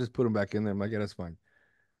box. He goes, I'll just put them back in there. I'm like, yeah, that's fine.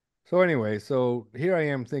 So anyway, so here I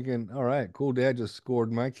am thinking, all right, cool. Dad just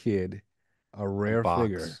scored my kid a rare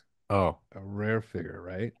figure. Oh, A rare figure,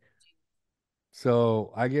 right?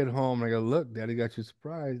 So I get home and I go, look, Daddy got you a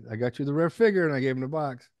surprise. I got you the rare figure, and I gave him the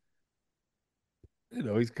box.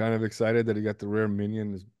 He's kind of excited that he got the rare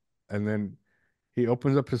minion. And then he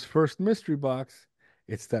opens up his first mystery box.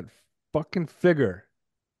 It's that fucking figure.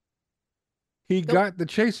 He got the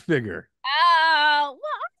Chase figure. Oh, well,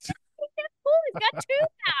 that's cool. He's got two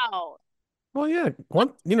now. well, yeah.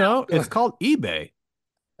 It's called eBay.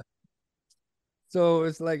 So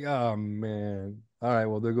it's like, oh man. All right,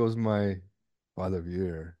 well, there goes my father of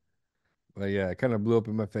year. But yeah, it kind of blew up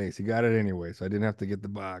in my face. He got it anyway, so I didn't have to get the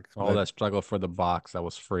box. All that struggle for the box that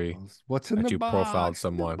was free. What's in the you box? profiled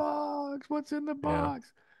someone. The box. What's in the Yeah.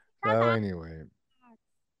 box? So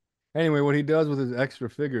anyway, what he does with his extra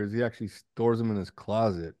figures, he actually stores them in his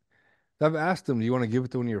closet. So I've asked him, do you want to give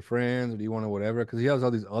it to one of your friends, or do you want to whatever? Because he has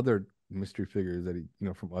all these other mystery figures that he,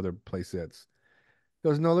 from other play sets. He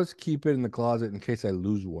goes, no, let's keep it in the closet in case I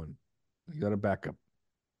lose one. You got a backup.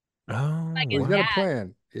 Oh, He's got a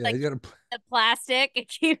plan. Yeah, he's got a plan. The plastic and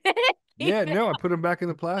keep it. Yeah, no, I put him back in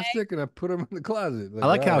the plastic and I put him in the closet. I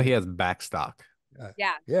like how he has backstock.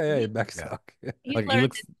 Yeah. Yeah, backstock. Yeah. He Like,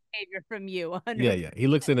 learned this behavior from you. 100%. Yeah. He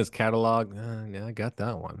looks in his catalog. Yeah, I got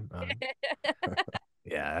that one.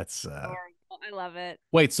 Yeah, that's. I love it.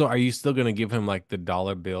 Wait, so are you still gonna give him like the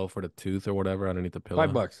dollar bill for the tooth or whatever underneath the pillow?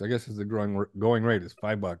 $5. I guess is the going rate is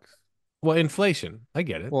 $5. Well, inflation. I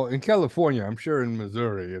get it. Well, in California, I'm sure in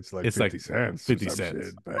Missouri, it's like 50 cents. 50 cents.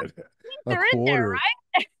 Shit, but They're in there,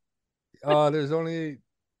 right? There's only.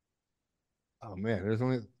 Oh man, there's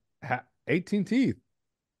only 18 teeth.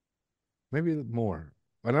 Maybe more.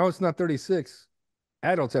 I know it's not 36.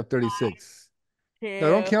 Adults have 36. Now,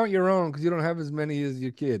 don't count your own because you don't have as many as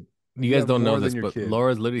your kid. You guys don't know this, but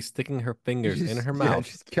Laura's literally sticking her fingers in her mouth,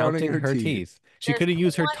 she's counting her teeth. She could have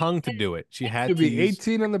used her tongue to do it. She had to be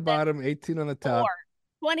 18 on the bottom, 18 on the top.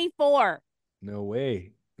 24. No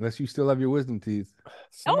way. Unless you still have your wisdom teeth.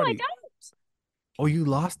 Oh, I don't. Oh, you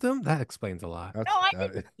lost them? That explains a lot. No, I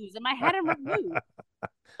didn't lose them. I had them removed.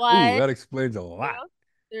 Ooh, that explains a lot.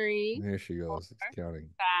 3. There she goes. It's counting.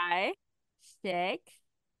 5, 6,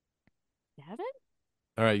 7.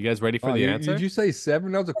 All right, you guys ready for the answer? Did you say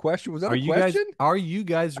 7? That was a question. Was that a question? Are you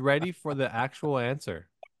guys ready for the actual answer?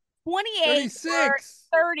 28, 36,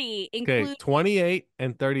 30. Okay, 28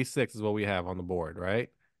 and 36 is what we have on the board, right?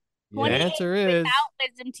 The 28 answer is without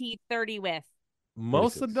wisdom teeth, 30 with.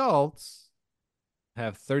 Most 36. adults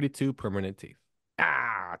have 32 permanent teeth.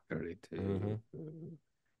 32. Mm-hmm.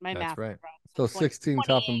 My That's math right. So 16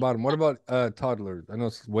 top and bottom. What about toddlers? I know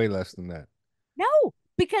it's way less than that. No,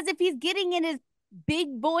 because if he's getting in his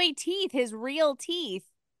big boy teeth, his real teeth,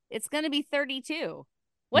 it's going to be 32.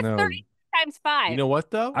 What's 30 times 5? You know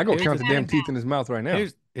what, though? I go count the damn teeth in his mouth right now.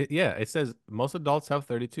 It says most adults have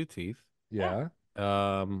 32 teeth. Yeah.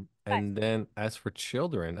 And then as for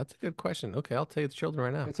children, that's a good question. Okay, I'll tell you the children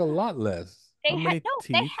right now. It's a lot less. How many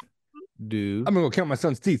teeth do I'm gonna go count my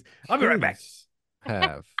son's teeth. I'll be right back.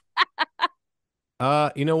 Have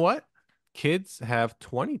you know what? Kids have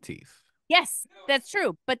 20 teeth. Yes, that's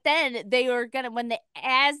true. But then they are gonna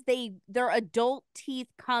their adult teeth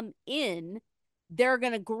come in, they're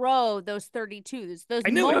gonna grow those 32. Those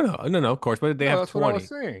No, of course, but they have that's 20. What I was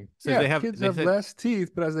saying. So yeah, kids have less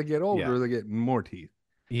teeth, but as they get older, they get more teeth.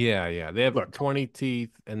 Yeah. They have 20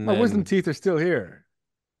 teeth, and my wisdom teeth are still here.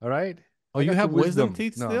 All right. Oh, you have wisdom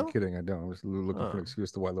teeth still? No, I'm kidding. I don't. I'm just looking for an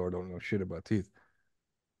excuse to why Laura don't know shit about teeth.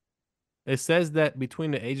 It says that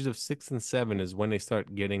between the ages of 6 and 7 is when they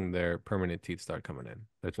start getting their permanent teeth start coming in.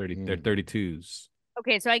 They're 32s.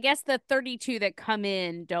 Okay, so I guess the 32 that come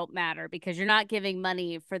in don't matter because you're not giving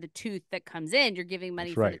money for the tooth that comes in. You're giving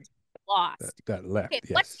money for the tooth lost. That left.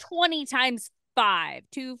 Okay, what's 20 times 5?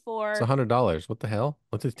 2, 4. It's $100. What the hell?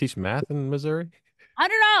 Let's just teach math in Missouri.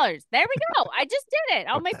 $100. There we go. I just did it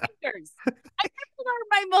on my fingers. I learned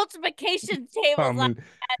my multiplication tables.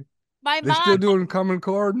 They're still doing Common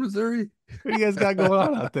Core in Missouri? What do you guys got going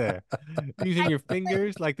on out there? Using your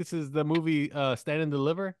fingers like this is the movie Stand and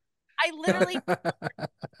Deliver? I literally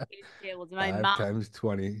tables. My 5 mom times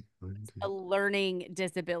 20. a learning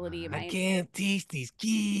disability. I can't teach these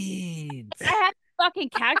kids. I have to fucking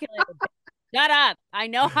calculate. Shut up. I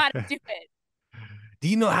know how to do it. Do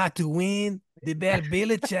you know how to win the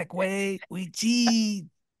Belichick way? We cheat.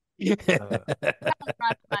 That's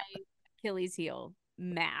my Achilles heel.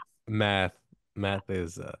 Math. Math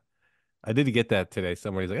is I did get that today.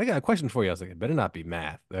 Somebody's like, I got a question for you. I was like, it better not be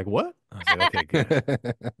math. They're like, what? I was like, okay,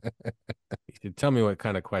 good. You should tell me what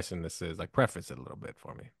kind of question this is. Like, preface it a little bit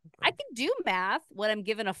for me. I can do math when I'm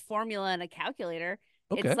given a formula and a calculator.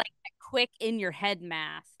 Okay. It's like quick in your head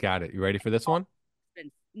math. Got it. You ready for this one?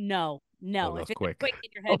 No. Oh, that was If it's quick. quick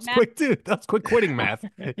in your That head was math, quick too. That's quick quitting math.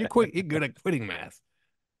 You're good at quitting math.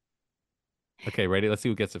 Okay, ready? Let's see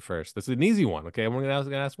who gets it first. This is an easy one. Okay, I'm gonna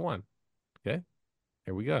ask one. Okay,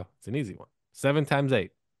 here we go. It's an easy one. 7 times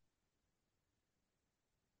 8.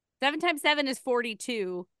 7 times 7 is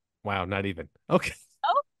 42. Wow, not even. Okay.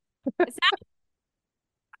 Oh, is that?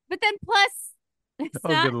 But then plus.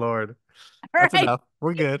 Oh, good Lord. All That's right. enough.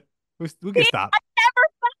 We're good. We can stop. I never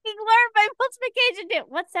fucking learned my multiplication tip.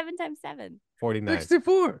 What's 7 times 7? 49.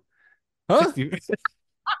 64. Huh? 60.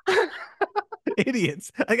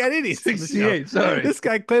 Idiots. I got idiots. 68. Sorry. This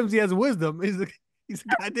guy claims he has wisdom. He's a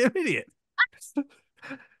goddamn idiot.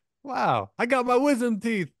 Wow. I got my wisdom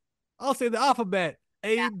teeth. I'll say the alphabet.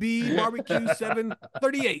 A, B, barbecue, 7,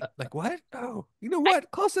 38. Like, what? Oh, you know what?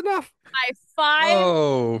 Close enough. My 5.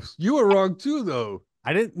 Oh, you were wrong too, though.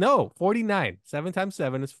 I didn't know. 49. 7 times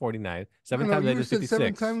 7 is 49. 7 times 8 is 56.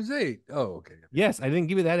 7 times 8. Oh, okay. Yes, I didn't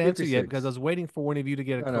give you that answer 56. yet because I was waiting for one of you to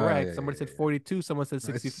get it correct. Somebody said 42. Someone said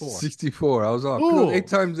 64. 64. I was off. Ooh. 8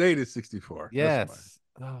 times 8 is 64. Yes.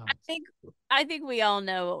 Oh. I think we all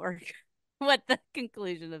know what the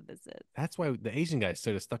conclusion of this is. That's why the Asian guy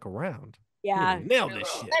should have stuck around. Yeah. Nailed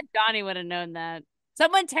this shit. Johnny would have known that.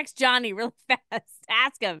 Someone text Johnny really fast.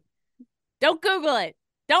 Ask him. Don't Google it.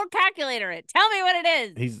 Don't calculator it. Tell me what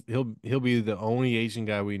it is. He'll be the only Asian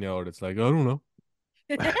guy we know that's like, I don't know.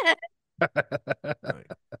 Like,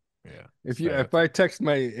 yeah. If I text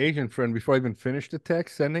my Asian friend before I even finish the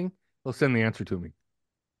text sending, he'll send the answer to me.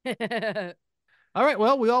 All right.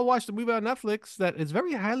 Well, we all watched a movie on Netflix that is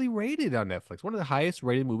very highly rated on Netflix. One of the highest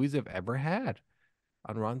rated movies I've ever had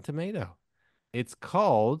on Rotten Tomato. It's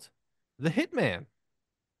called The Hitman.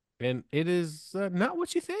 And it is not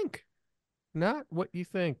what you think. Not what you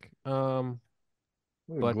think. But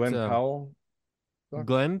Glenn Powell.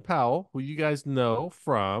 Glenn Powell, who you guys know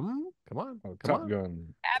from Top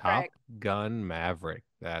Gun. Top Gun Maverick.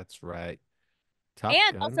 That's right. Top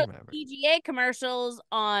and Gun also Maverick. PGA commercials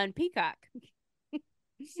on Peacock.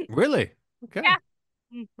 Really? Okay. Yeah.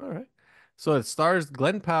 All right. So it stars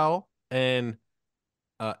Glenn Powell and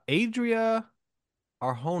Adria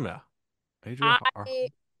Arjona.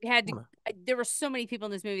 There were so many people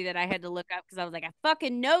in this movie that I had to look up because I was like, I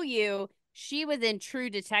fucking know you. She was in True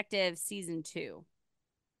Detective season 2.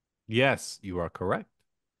 Yes, you are correct.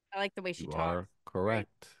 I like the way she talks. You are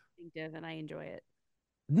correct. Distinctive, and I enjoy it.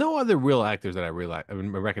 No other real actors that I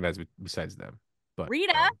recognize besides them. But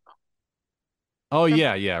Rita.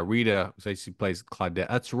 Yeah. Rita. So she plays Claudette.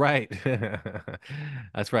 That's right.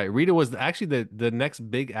 That's right. Rita was actually the next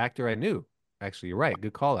big actor I knew. Actually, you're right.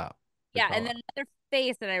 Good call out. And then another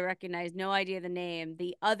face that I recognize, no idea the name.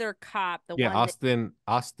 The other cop, Austin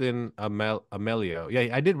Amelio.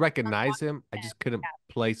 Yeah, I did recognize him. I just couldn't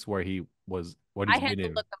place where he was. What he's I had to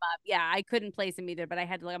look him up. Yeah, I couldn't place him either, but I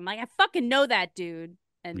had to look. I'm like, I fucking know that dude.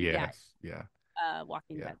 And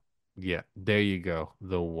Walking Dead. Yeah, there you go.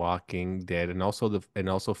 The Walking Dead, and also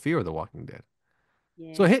Fear of the Walking Dead.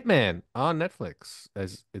 Yeah. So Hitman on Netflix,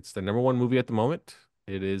 as it's the #1 movie at the moment.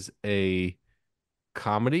 It is a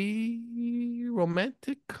comedy,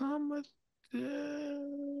 romantic comedy,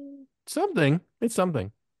 something. It's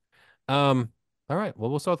something. All right. Well,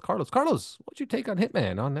 we'll start with Carlos. Carlos, what's your take on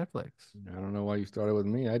Hitman on Netflix? I don't know why you started with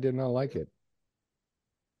me. I did not like it.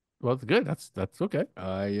 Well, it's good. That's okay.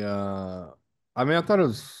 I mean, I thought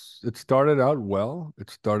it started out well.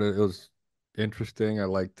 It was interesting.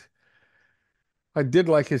 I did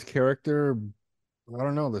like his character. I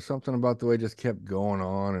don't know. There's something about the way it just kept going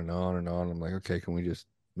on and on and on. I'm like, okay, can we just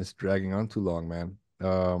miss dragging on too long, man?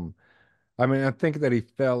 I mean, I think that he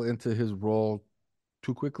fell into his role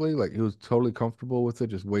too quickly. Like he was totally comfortable with it,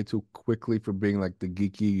 just way too quickly for being like the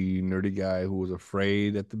geeky, nerdy guy who was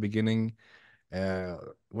afraid at the beginning.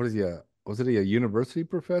 What is he? Was it a university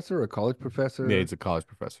professor or a college professor? Yeah, he's a college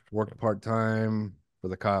professor. Worked part-time for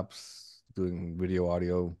the cops, doing video,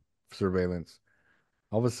 audio surveillance.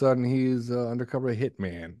 All of a sudden, he's undercover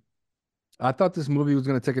hitman. I thought this movie was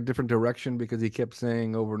going to take a different direction because he kept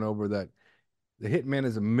saying over and over that the hitman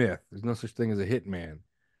is a myth. There's no such thing as a hitman.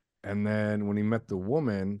 And then when he met the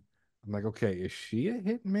woman, I'm like, okay, is she a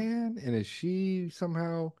hitman? And is she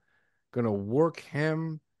somehow going to work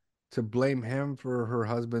him to blame him for her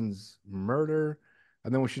husband's murder?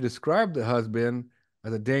 And then when she described the husband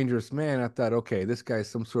as a dangerous man, I thought, okay, this guy's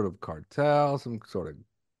some sort of cartel, some sort of,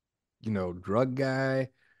 drug guy.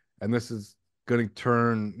 And this is going to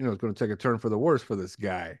turn, it's going to take a turn for the worse for this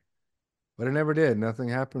guy. But it never did. Nothing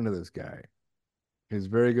happened to this guy. He's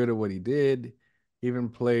very good at what he did. He even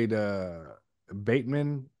played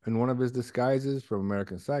Bateman in one of his disguises from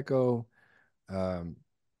American Psycho. I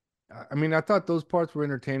mean, I thought those parts were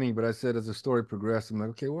entertaining, but I said as the story progressed, I'm like,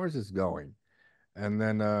 okay, where's this going? And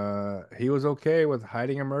then he was okay with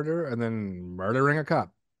hiding a murder and then murdering a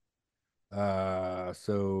cop.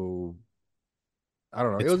 So I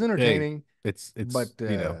don't know. It was entertaining. But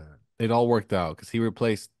it all worked out because he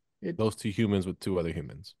replaced those two humans with two other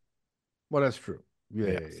humans. Well, that's true.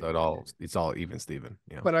 Yeah. So it's all even, Steven.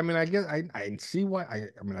 Yeah. But I mean, I guess I see why.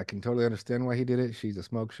 I mean, I can totally understand why he did it. She's a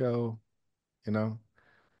smoke show,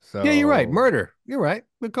 So yeah, you're right. Murder. You're right.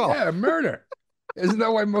 Good call. Yeah, murder. Isn't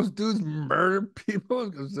that why most dudes murder people?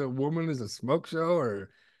 Because a woman is a smoke show, or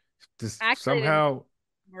just Actually, somehow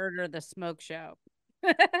murder the smoke show.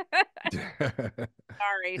 Sorry,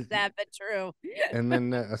 sad but true. And then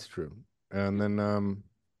that's true. And then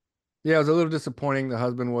yeah, it was a little disappointing. The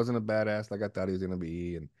husband wasn't a badass like I thought he was gonna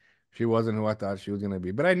be, and she wasn't who I thought she was gonna be.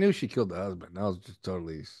 But I knew she killed the husband. That was just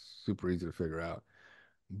totally super easy to figure out.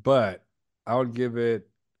 But I would give it.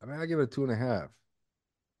 I mean, I give it a 2.5.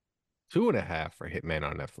 2.5 for Hitman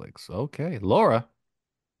on Netflix. Okay, Laura,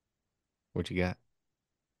 what you got?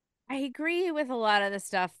 I agree with a lot of the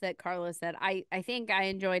stuff that Carlos said. I think I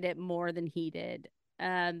enjoyed it more than he did.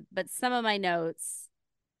 But some of my notes,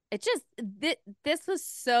 it just this was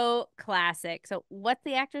so classic. So what's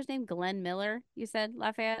the actor's name? Glenn Miller, you said,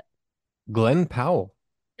 Lafayette? Glenn Powell.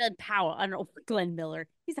 Glenn Powell. I don't know. Glenn Miller.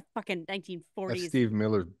 He's a fucking 1940s. That's Steve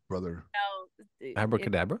Miller's brother. No,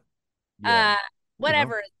 Abracadabra? Yeah.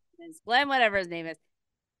 Whatever his name is. Glenn, whatever his name is.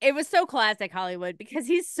 It was so classic Hollywood because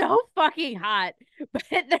he's so fucking hot, but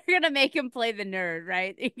they're gonna make him play the nerd,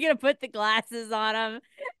 right? You're gonna put the glasses on him,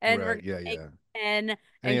 and Right, we're gonna yeah. and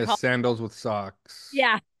he has sandals with socks.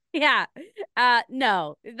 yeah.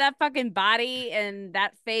 No, that fucking body and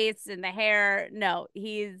that face and the hair. No,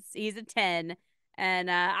 he's a 10, and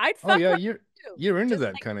I'd fuck. Oh yeah, too, you're into just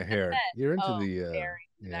that like kind of you hair. said. You're into Very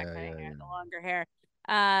into that kind of hair, yeah. the longer hair.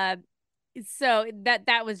 So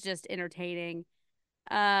that was just entertaining.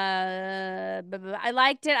 I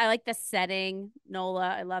liked it. I like the setting, NOLA.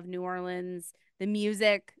 I love New Orleans. The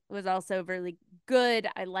music was also really good.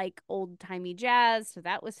 I like old timey jazz, so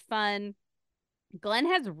that was fun. Glenn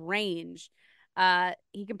has range.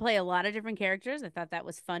 He can play a lot of different characters. I thought that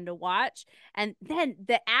was fun to watch. And then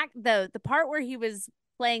the part where he was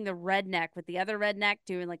playing the redneck with the other redneck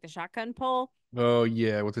doing like the shotgun pull. Oh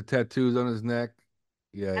yeah, with the tattoos on his neck.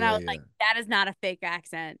 Yeah, and I was like, that is not a fake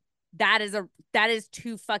accent. That is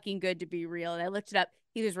too fucking good to be real. And I looked it up.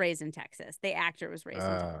 He was raised in Texas. The actor was raised in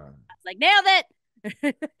Texas. I was like, nailed it.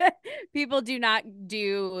 People do not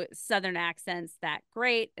do Southern accents that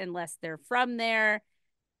great unless they're from there.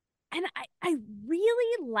 And I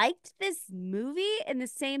really liked this movie in the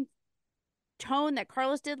same tone that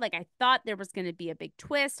Carlos did. Like, I thought there was going to be a big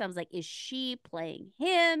twist. I was like, is she playing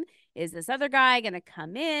him? Is this other guy going to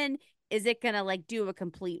come in? Is it going to like do a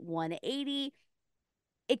complete 180?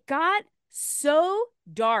 It got so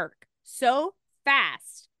dark so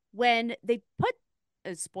fast when they put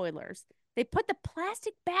spoilers. They put the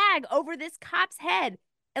plastic bag over this cop's head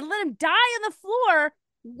and let him die on the floor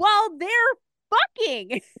while they're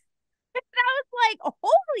fucking. And I was like,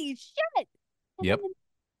 holy shit. And yep. Then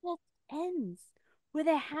it ends with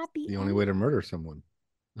a happy the only way to murder someone.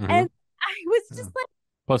 Mm-hmm. And I was just like.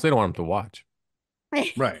 Plus, they don't want him to watch.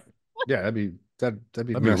 Right. Yeah, that'd be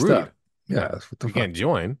messed rude. Up. Yeah, that's what the you fuck. Can't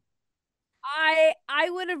join. I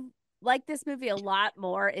would have liked this movie a lot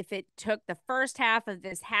more if it took the first half of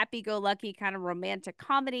this happy-go-lucky kind of romantic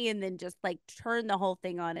comedy and then just like turned the whole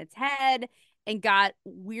thing on its head and got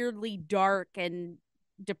weirdly dark and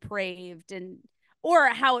depraved, and or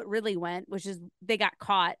how it really went, which is they got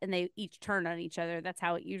caught and they each turned on each other. That's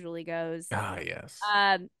how it usually goes. Ah, yes.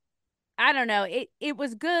 I don't know. It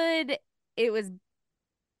was good. It was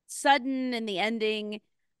sudden in the ending.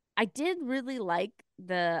 I did really like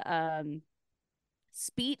the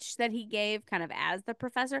speech that he gave kind of as the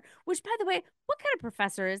professor, which, by the way, what kind of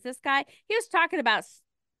professor is this guy? He was talking about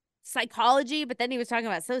psychology, but then he was talking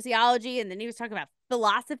about sociology, and then he was talking about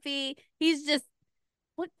philosophy. He's just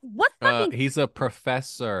what fucking he's a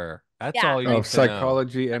professor. That's all you need to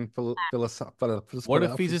psychology know. and philosophy. What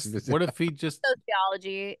if he just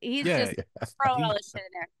sociology? He's just throwing all this shit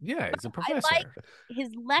in there. Yeah, he's a professor. I like his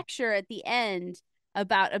lecture at the end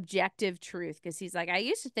about objective truth because he's like, I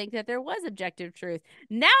used to think that there was objective truth.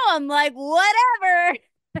 Now I'm like, whatever.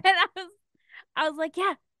 And I was like,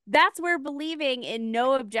 yeah, that's where believing in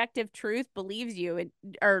no objective truth believes you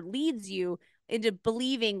or leads you into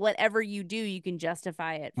believing whatever you do, you can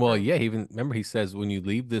justify it. Well, yeah, remember he says when you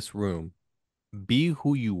leave this room, be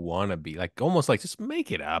who you want to be. Like almost like just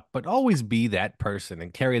make it up, but always be that person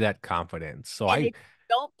and carry that confidence. So if you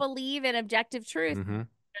don't believe in objective truth, Mhm.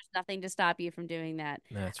 there's nothing to stop you from doing that.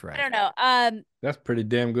 That's right. I don't know. That's pretty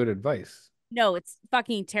damn good advice. No, it's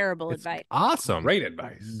fucking terrible It's advice. awesome. Great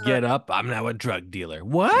advice. Get up. I'm now a drug dealer.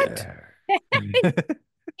 What? Yeah.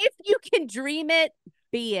 If you can dream it,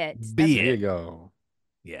 be it. Be There you it. go.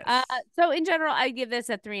 Yes. So in general, I give this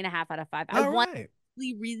a 3.5 out of 5. I All want right.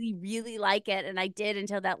 really, really, really like it, and I did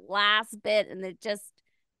until that last bit, and it just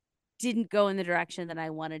didn't go in the direction that I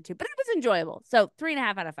wanted to, but it was enjoyable. So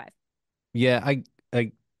 3.5 out of 5. Yeah, I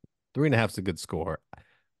 3.5 is a good score.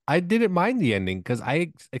 I didn't mind the ending because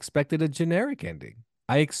I expected a generic ending.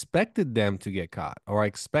 I expected them to get caught, or I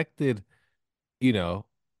expected,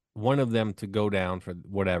 one of them to go down for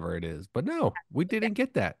whatever it is. But no, we didn't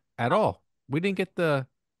get that at all. We didn't get the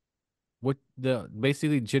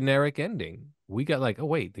basically generic ending. We got like, oh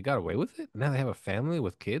wait, they got away with it. Now they have a family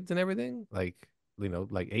with kids and everything. Like,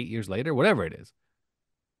 like 8 years later, whatever it is.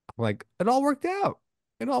 Like it all worked out.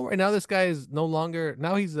 And now this guy is no longer.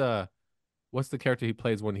 Now he's what's the character he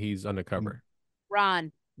plays when he's undercover?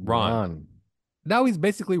 Ron. Ron. Now he's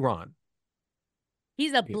basically Ron.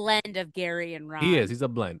 He's a blend of Gary and Ron. He is. He's a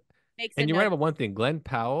blend. And you're right about one thing. Glenn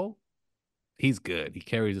Powell, he's good. He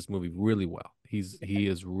carries this movie really well. He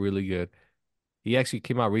is really good. He actually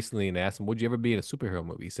came out recently and asked him, "Would you ever be in a superhero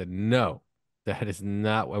movie?" He said, "No, that is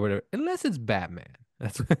not what we're unless it's Batman."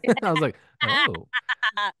 That's what I was like, "Oh,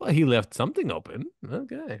 well, he left something open."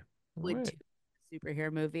 Okay, would do a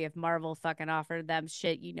superhero movie if Marvel fucking offered them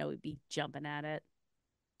shit. We'd be jumping at it.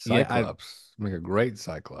 Cyclops. Make a great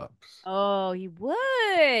Cyclops. Oh, he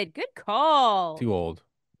would. Good call. Too old.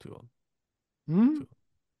 Hmm?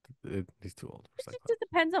 He's too old for It Cyclops. just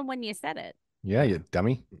depends on when you said it. Yeah, you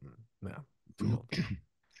dummy. No, too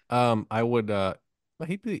old. I would.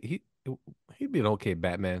 He'd be an okay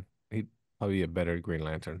Batman. He'd probably be a better Green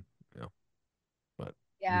Lantern. But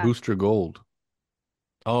Yeah. Booster Gold.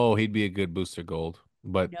 Oh, he'd be a good Booster Gold.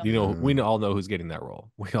 But No. we all know who's getting that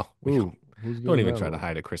role. We all Who's don't even that try to role?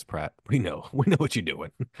 hide it, Chris Pratt. We know what you're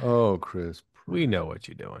doing. Oh, Chris Pratt. We know what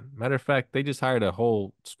you're doing. Matter of fact, they just hired a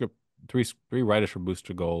whole script, three writers for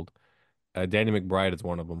Booster Gold. Danny McBride is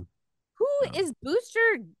one of them. Who is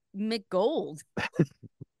Booster McGold?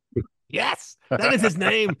 Yes, that is his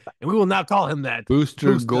name, and we will not call him that.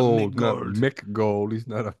 Booster Gold, McGold. not Mick Gold. He's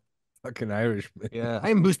not a fucking Irishman. Yeah, I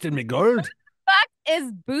am Booster McGold. Fuck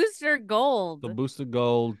is Booster Gold? The Booster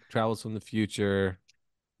Gold travels from the future.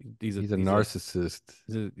 He's a narcissist.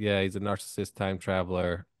 He's a narcissist time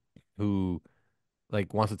traveler who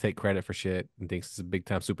wants to take credit for shit and thinks he's a big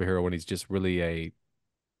time superhero when he's just really a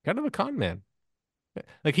kind of a con man.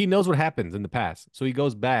 Like he knows what happens in the past, so he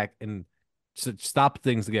goes back and stop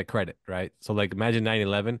things to get credit, right? So imagine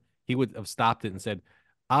 9/11, he would have stopped it and said,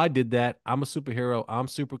 "I did that. I'm a superhero. I'm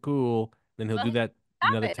super cool." Then he'll do that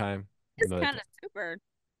another time. It's kind of super.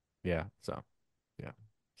 Yeah. So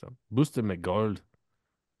Booster McGold.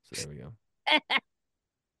 So there we go.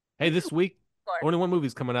 Hey, this week only one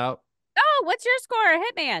movie's coming out. Oh, what's your score,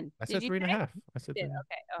 Hitman? I said 3.5. I said 3.5. Okay,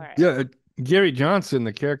 all right. Yeah, Gary Johnson,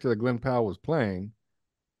 the character that Glenn Powell was playing,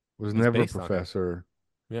 was never a professor.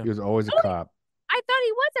 Yeah. He was always a cop. I thought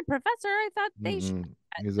he was a professor. I thought they should.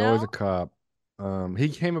 He was always a cop. He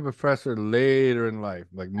became a professor later in life,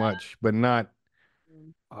 but not.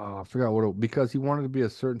 I forgot because he wanted to be a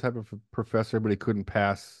certain type of professor, but he couldn't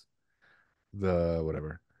pass the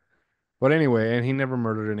whatever. But anyway, and he never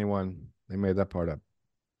murdered anyone. They made that part up.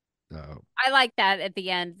 I like that at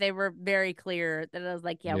the end. They were very clear that I was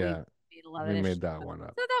like, we made a lot of they this made shit that up. one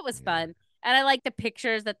up. So that was fun. And I like the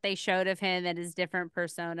pictures that they showed of him and his different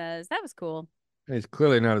personas. That was cool. He's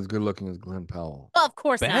clearly not as good looking as Glenn Powell. Well, of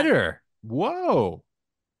course better. Not. Whoa.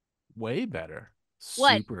 Way better.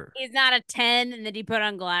 What? Super. He's not a 10 and then he put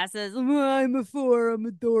on glasses. I'm a 4. I'm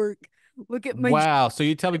a dork. Look at my. Wow. So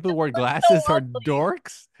you tell people who wear glasses are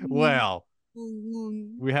dorks? Well,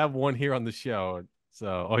 we have one here on the show.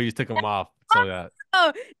 So, you took them off. So that.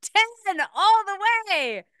 Oh, 10 all the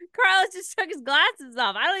way. Carlos just took his glasses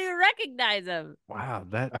off. I don't even recognize him. Wow.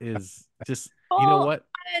 That is just, you know what?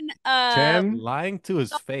 10? Lying to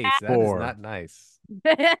his face. That 4. is not nice.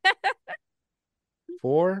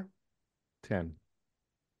 4, 10.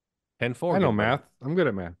 10, 4. I know math. I'm good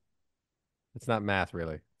at math. It's not math,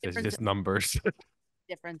 really. It's just numbers.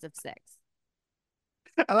 Difference of 6.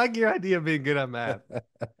 I like your idea of being good at math.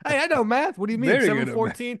 Hey, I know math. What do you mean? Very 7, good at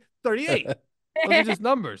 14, 38. Those are just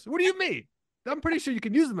numbers. What do you mean? I'm pretty sure you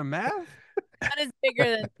can use them in math. One is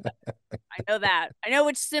bigger than I know that. I know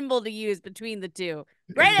which symbol to use between the two.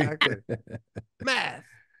 Great. Exactly. Math.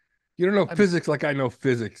 You don't know physics like I know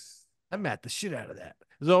physics. I math the shit out of that.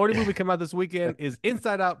 So, only movie come out this weekend is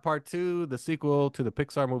Inside Out Part 2, the sequel to the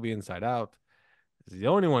Pixar movie Inside Out. It's the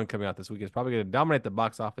only one coming out this week. It's probably going to dominate the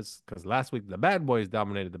box office because last week the Bad Boys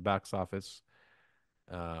dominated the box office.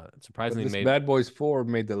 Surprisingly, This Bad Boys 4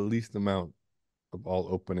 made the least amount of all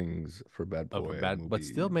openings for Bad Boy movies. But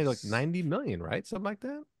still made like 90 million, right? Something like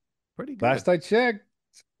that. Pretty good. Last I checked,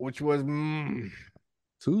 which was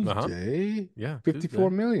Tuesday. Yeah,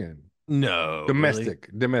 54 million. No, domestic.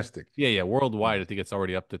 Really? Domestic. Yeah. Worldwide, I think it's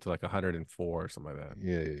already up to like 104 or something like that.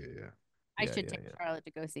 Yeah. I should take Charlotte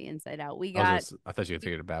to go see Inside Out. I thought you could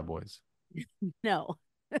take her to Bad Boys. No.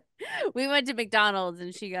 We went to McDonald's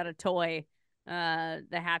and she got a toy. The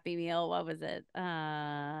Happy Meal. What was it?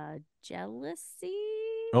 Jealousy?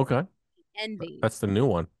 Okay. Envy. That's the new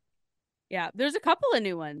one. Yeah. There's a couple of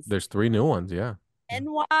new ones. There's 3 new ones, yeah.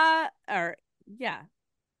 NY or yeah. Is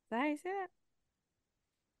that how you say that?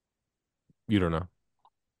 You don't know.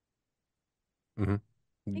 I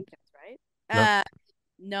think that's right. No.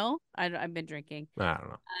 No, I've been drinking. I don't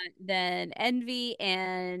know. Then envy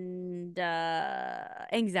and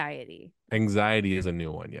anxiety. Anxiety is a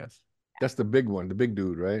new one, yes. That's the big one, the big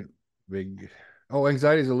dude, right? Big. Oh,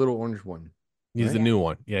 anxiety is a little orange one. He's right? the new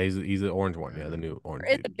one. Yeah, he's the orange one. Yeah, the new orange.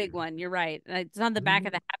 It's a big one. You're right. It's on the back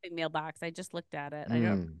of the Happy Meal box. I just looked at it. I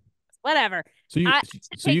don't. Whatever. So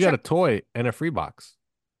you got a toy and a free box.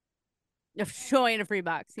 Showing a free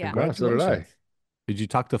box. Yeah. Congrats, so did I. Did you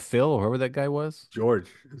talk to Phil or whoever that guy was? George.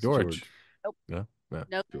 George. Nope. No.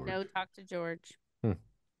 Nope. No talk to George. Good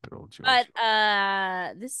old George. But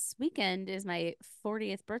this weekend is my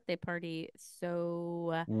 40th birthday party.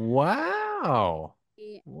 So wow.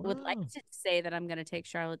 I would like to say that I'm going to take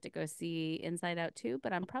Charlotte to go see Inside Out 2,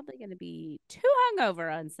 but I'm probably going to be too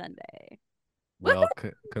hungover on Sunday. Well,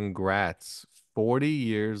 congrats. 40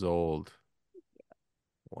 years old.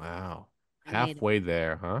 Wow. Halfway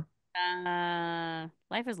there, huh?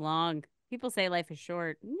 Life is long. People say life is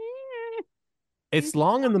short. It's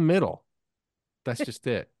long in the middle. That's just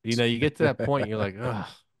it. You know, you get to that point, you're like, ugh.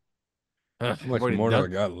 How much more do I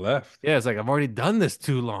got left? Yeah, it's like I've already done this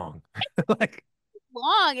too long. Like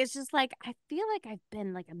long. It's just like I feel like I've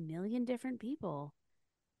been like a million different people.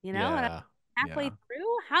 You know, and I'm halfway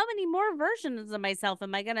through. How many more versions of myself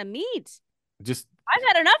am I gonna meet? I've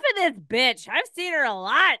had enough of this bitch. I've seen her a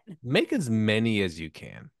lot. Make as many as you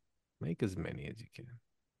can. Make as many as you can.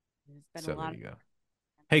 There's been a lot. There you go.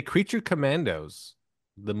 Hey, Creature Commandos,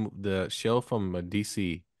 the show from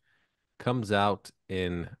DC, comes out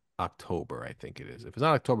in October, I think it is. If it's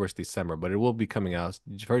not October, it's December, but it will be coming out.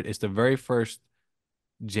 It's the very first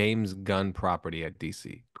James Gunn property at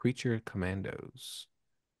DC, Creature Commandos.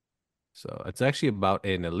 So it's actually about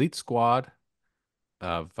an elite squad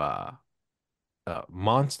of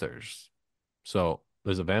monsters. So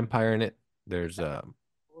there's a vampire in it. There's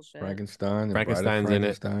Frankenstein. Frankenstein's in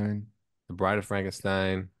it. The Bride of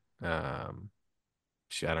Frankenstein. I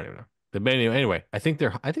don't even know. But anyway, I think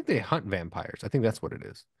they hunt vampires. I think that's what it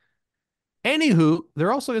is. Anywho,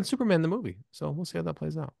 they're also in Superman the movie, so we'll see how that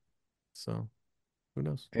plays out. So who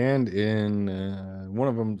knows? And in one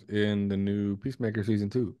of them in the new Peacemaker season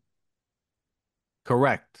 2.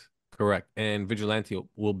 Correct. And Vigilante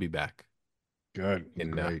will be back. Good.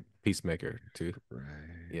 In Peacemaker 2. Right.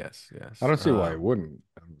 Yes. I don't see why it wouldn't.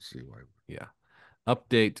 I don't see why. Yeah.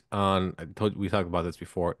 Update on, we talked about this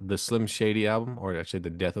before, the Slim Shady album, or actually the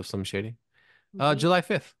death of Slim Shady. July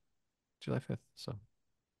 5th. So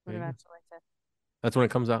what about July 5th? That's when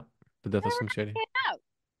it comes out. The death of Slim Shady.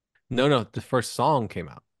 No, the first song came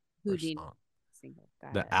out.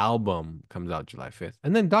 The album comes out July 5th.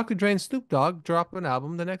 And then Dr. Dre and Snoop Dogg drop an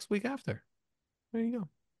album the next week after. There you go.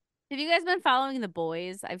 Have you guys been following The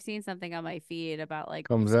Boys? I've seen something on my feed about like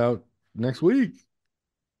comes out next week.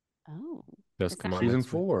 Oh. Does come out season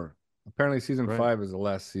 4. Apparently season 5 is the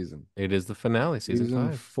last season. It is the finale, season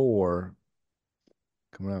 5. 4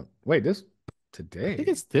 coming out. Wait, today. I think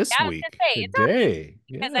it's this week. Today.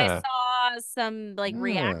 Because I saw some like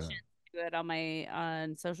reaction to it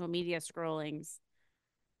on social media scrollings.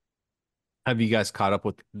 Have you guys caught up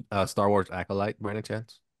with Star Wars Acolyte by any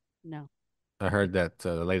chance? No. I heard that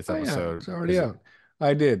the latest episode. It's already out.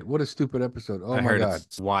 I did. What a stupid episode. Oh my God.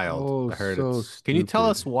 It's wild. Oh, I heard so stupid. Can you tell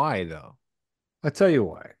us why though? I'll tell you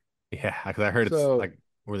why. Yeah, because I heard it's like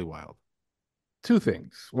really wild. 2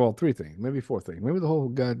 things. Well, 3 things. Maybe 4 things. Maybe the whole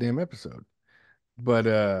goddamn episode.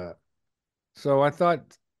 But So I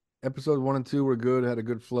thought episode 1 and 2 were good, had a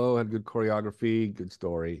good flow, had good choreography, good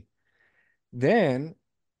story. Then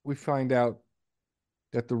we find out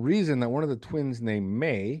that the reason that one of the twins named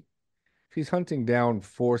May, she's hunting down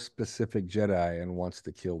 4 specific Jedi and wants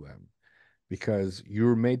to kill them because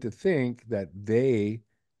you're made to think that they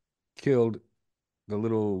killed the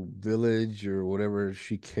little village or whatever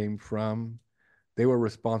she came from. They were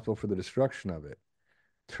responsible for the destruction of it.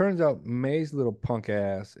 Turns out May's little punk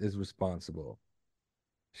ass is responsible.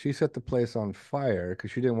 She set the place on fire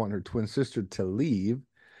because she didn't want her twin sister to leave.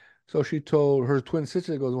 So she told her twin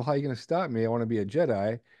sister, goes, well, how are you going to stop me? I want to be a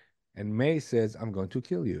Jedi. And May says, I'm going to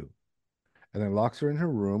kill you. And then locks her in her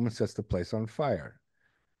room and sets the place on fire.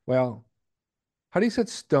 Well, how do you set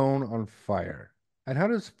stone on fire? And how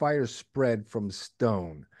does fire spread from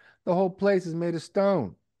stone? The whole place is made of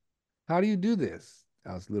stone. How do you do this?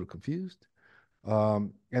 I was a little confused.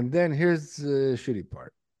 And then here's the shitty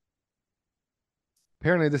part.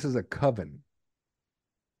 Apparently, this is a coven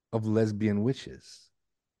of lesbian witches.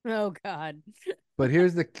 Oh God. But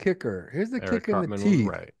here's the kicker. Here's the Eric kick in Cartman the was teeth.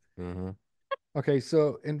 right. Mm-hmm. Okay,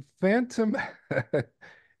 so in Phantom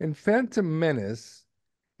Menace,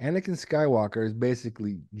 Anakin Skywalker is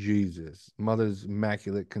basically Jesus, mother's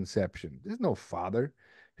immaculate conception. There's no father.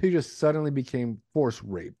 He just suddenly became force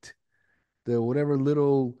raped. The whatever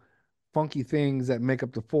little funky things that make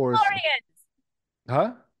up the force.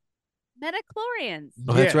 Huh? Metachlorians.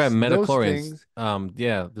 Oh, that's right, Yes, those metachlorians. things.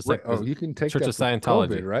 Yeah, just like Oh, you can take Church that of for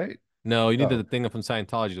Scientology, COVID, right? No, you need Oh. the thing from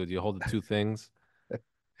Scientology with you hold the 2 things.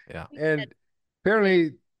 Yeah. And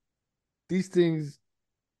apparently these things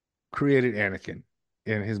created Anakin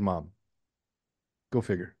and his mom. Go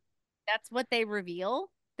figure. That's what they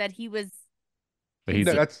reveal, that he was. But he's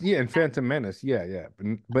In Phantom Menace. Yeah.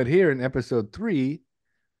 But here in episode 3,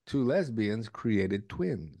 2 lesbians created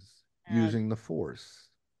twins using the Force.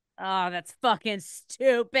 Oh, that's fucking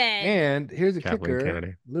stupid. And here's a Kathleen kicker, Kennedy.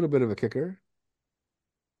 a little bit of a kicker.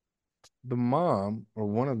 The mom, or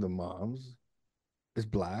one of the moms, is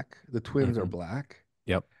black. The twins are black.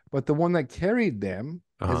 Yep. But the one that carried them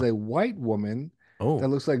is a white woman that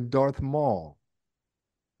looks like Darth Maul.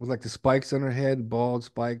 With like the spikes on her head, bald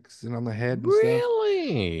spikes and on the head and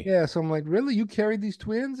really? stuff. Yeah, so I'm like, really? You carried these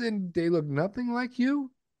twins and they look nothing like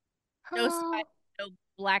you? No spikes, no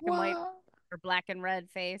black and white or black and red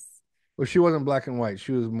face. Well, she wasn't black and white.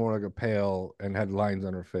 She was more like a pale and had lines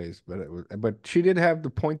on her face. But she did have the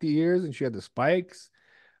pointy ears and she had the spikes.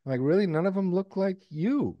 I'm like, really? None of them look like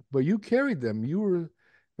you, but you carried them. You were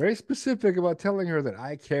very specific about telling her that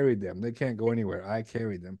I carried them. They can't go anywhere. I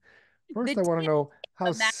carried them. First, I want to know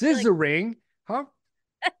how how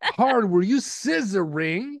hard were you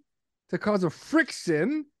scissoring to cause a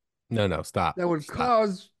friction? No, stop. That would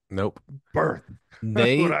cause birth.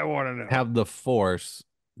 They That's what I want to know. have the Force.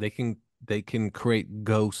 They can create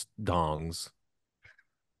ghost dongs.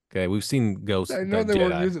 Okay, we've seen ghosts. I know they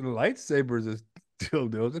weren't using lightsabers as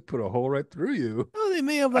dildos. They put a hole right through you. Oh, they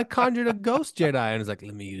may have like conjured a ghost Jedi and it's like,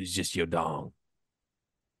 let me use just your dong.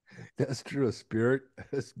 That's true. A spirit.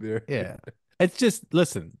 Yeah. It's just,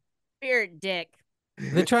 listen. Spirit dick.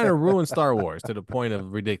 They're trying to ruin Star Wars to the point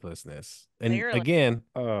of ridiculousness. And again,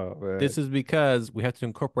 this is because we have to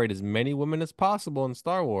incorporate as many women as possible in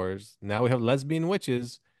Star Wars. Now we have lesbian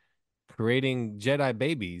witches creating Jedi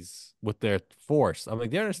babies with their Force. I'm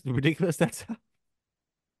like, they're ridiculous. That's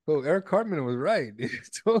Oh, Eric Cartman was right. He's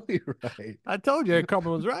totally right. I told you Eric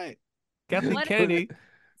Cartman was right. Kathleen Kennedy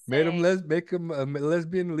make him a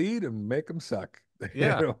lesbian lead and make him suck.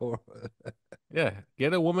 Yeah. Yeah.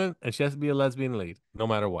 Get a woman and she has to be a lesbian lead, no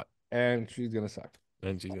matter what. And she's gonna suck.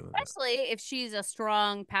 Especially if she's a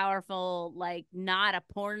strong, powerful, like not a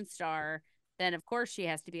porn star, then of course she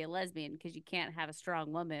has to be a lesbian because you can't have a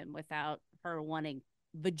strong woman without her wanting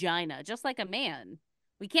vagina, just like a man.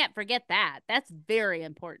 We can't forget that. That's very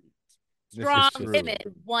important. Strong women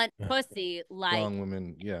want pussy like strong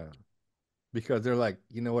women, yeah. Because they're like,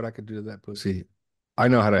 you know what I could do to that pussy? I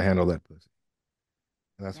know how to handle that pussy.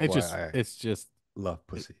 And that's why it's just love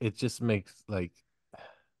pussy. It just makes like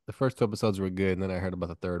the first 2 episodes were good, and then I heard about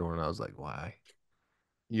the 3rd one and I was like, why?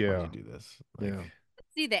 Yeah. Why do you do this? Like, yeah.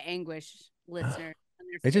 See the anguish, listener.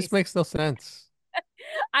 It just makes no sense.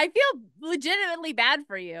 I feel legitimately bad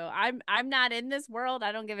for you. I'm not in this world.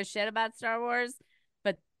 I don't give a shit about Star Wars,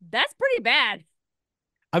 but that's pretty bad.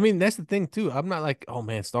 I mean, that's the thing too. I'm not like, oh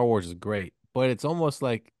man, Star Wars is great, but it's almost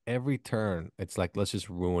like every turn, it's like, let's just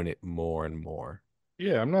ruin it more and more.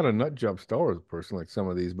 Yeah, I'm not a nut job Star Wars person like some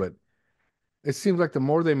of these, but it seems like the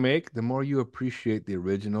more they make, the more you appreciate the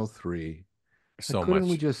original 3. So couldn't much.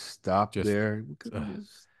 we just stop there? We couldn't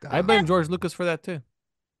just stop. I blame George Lucas for that too.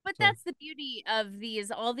 But that's the beauty of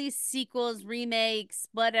all these sequels, remakes,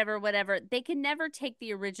 whatever. They can never take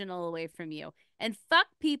the original away from you. And fuck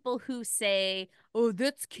people who say, oh,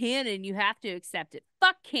 that's canon, you have to accept it.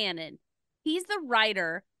 Fuck canon. He's the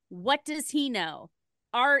writer. What does he know?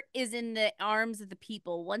 Art is in the arms of the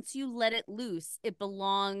people. Once you let it loose, it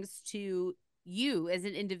belongs to you as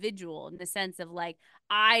an individual, in the sense of like,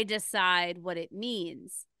 I decide what it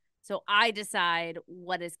means. So I decide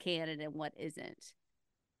what is canon and what isn't.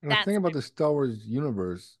 And the thing about the Star Wars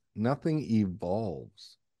universe, nothing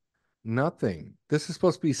evolves. Nothing. This is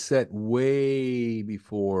supposed to be set way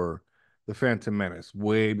before the Phantom Menace,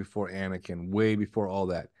 way before Anakin, way before all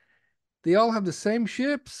that. They all have the same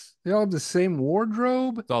ships. They all have the same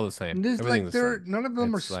wardrobe. It's all the same. And there's like Everything's none of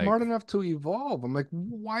them are smart enough to evolve. I'm like,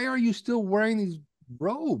 why are you still wearing these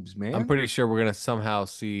robes, man? I'm pretty sure we're gonna somehow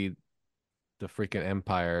see the freaking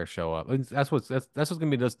Empire show up. That's what's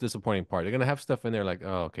gonna be the disappointing part. They're gonna have stuff in there like,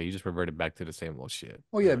 oh, okay, you just reverted back to the same old shit.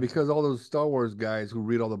 Oh yeah, because all those Star Wars guys who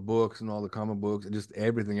read all the books and all the comic books and just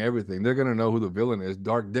everything, they're gonna know who the villain is,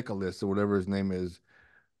 Dark Dickolis or whatever his name is.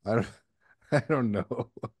 I don't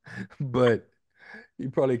know, but he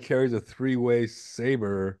probably carries a 3-way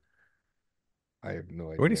saber. I have no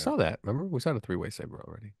idea. We already saw that. Remember, we saw the 3-way saber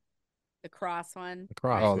already. The cross one. The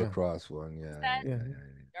cross. Oh, yeah. the cross one. Yeah.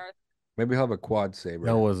 Maybe he'll have a quad saber.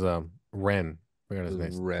 That was Ren.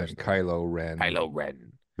 His Ren. Kylo Ren. Kylo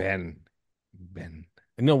Ren. Ben. You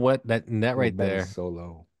know what? That right Ben there.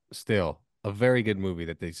 Solo. Still a very good movie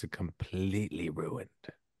that they just completely ruined.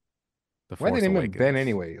 Why did they name him Ben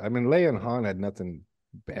anyway? I mean, Leia and Han had nothing.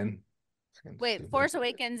 Ben. Wait, stupid. Force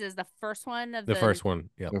Awakens is the first one of the first one.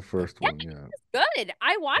 Yeah, the first one. Yeah, it's good.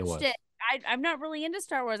 I watched it. I'm not really into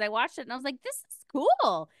Star Wars. I watched it and I was like, this is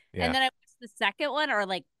cool. Yeah. And then I watched the second one, or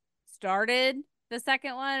like started the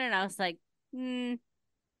second one, and I was like,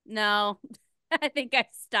 no. I think I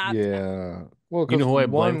stopped. Yeah. Well, you know who I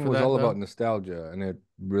blame one for was that, all though? about nostalgia, and it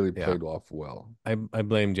really played off well. I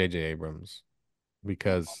blame J.J. Abrams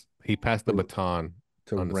because he passed the baton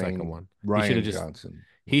on the second one. Rian Johnson.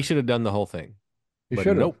 He should have done the whole thing. He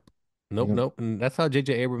should have. Nope. And that's how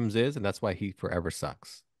J.J. Abrams is, and that's why he forever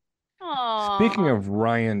sucks. Aww. Speaking of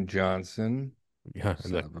Rian Johnson, yeah,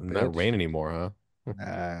 not Rain anymore, huh?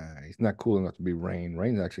 He's not cool enough to be Rain.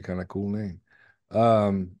 Rain's actually kind of a cool name.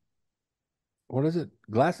 What is it?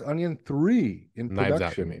 Glass Onion 3 in Knives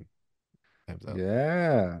production. Out, you mean? Knives Out.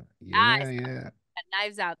 Yeah.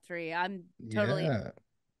 Knives Out 3. I'm totally.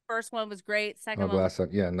 First one was great. Second one. Glass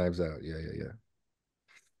Onion. Yeah, Knives Out. Yeah.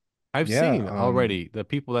 I've seen already the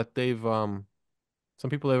people that some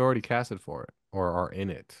people they've already casted for it or are in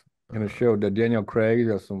it. And it showed that Daniel Craig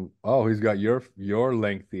has he's got your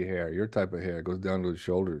lengthy hair, your type of hair. It goes down to his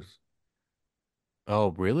shoulders.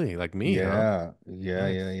 Oh, really? Like me? Yeah. Huh?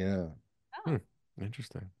 Yeah. Oh.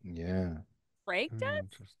 Interesting. Yeah. Craig does?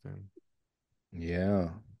 Interesting.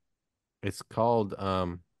 Yeah. It's called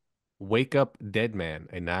Wake Up Dead Man,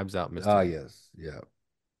 a Knives Out mystery. Ah, yes. Yeah.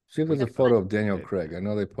 See if there's a photo of Daniel Craig. I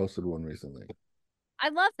know they posted one recently. I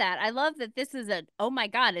love that. I love that this is oh my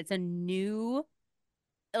God, it's a new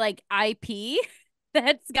like IP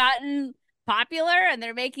that's gotten popular and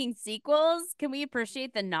they're making sequels. Can we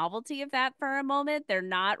appreciate the novelty of that for a moment? They're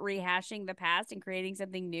not rehashing the past and creating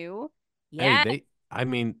something new. Yeah. Hey,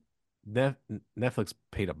 Netflix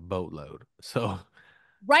paid a boatload. So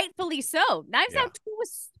rightfully so. Knives Out 2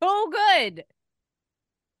 was so good.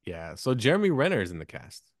 Yeah. So Jeremy Renner is in the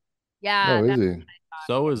cast. Yeah. Oh, is he?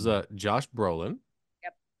 So is Josh Brolin.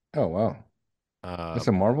 Yep. Oh, wow. It's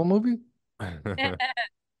a Marvel movie?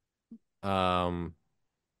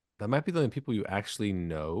 That might be the only people you actually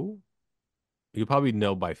know. You probably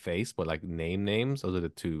know by face, but like names, those are the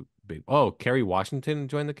two big. Oh, Kerry Washington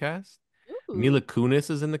joined the cast. Ooh. Mila Kunis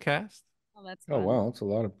is in the cast. Oh, that's fun. Oh, wow. That's a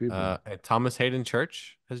lot of people. And Thomas Hayden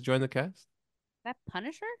Church has joined the cast. That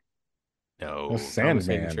Punisher? No, Thomas Hayden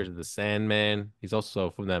Sandman. Church is the Sandman. He's also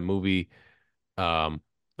from that movie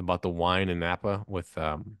about the wine in Napa with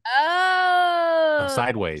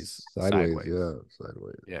Sideways. Sideways.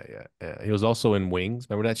 Yeah. He was also in Wings.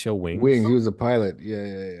 Remember that show, Wings? Wings. He was a pilot.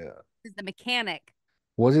 Yeah. He's the mechanic.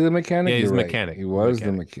 Was he the mechanic? Yeah, he's You're the right. mechanic. He was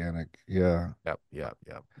the mechanic. Yeah. Yep.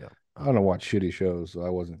 I don't watch shitty shows, so I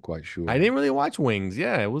wasn't quite sure. I didn't really watch Wings.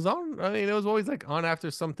 Yeah, it was on. I mean, it was always like on after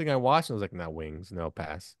something I watched. And I was like, no, Wings, no,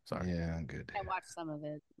 pass. Sorry. Yeah, I'm good. I watched some of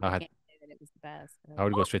it. I can't say that it was the best. I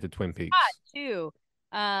would go straight to Twin Peaks. Too.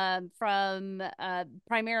 From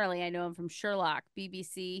primarily, I know him from Sherlock,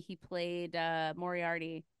 BBC. He played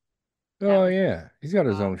Moriarty. Oh yeah, he's got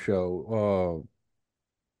his own show.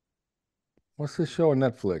 What's his show on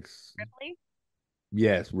Netflix? Ripley?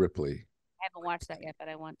 Yes, Ripley. I haven't watched that yet, but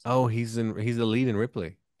I want to. Oh, he's the lead in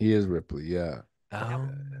Ripley. He is Ripley, yeah. Oh.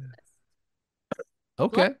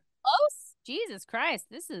 Okay. Close. Jesus Christ,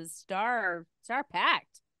 this is star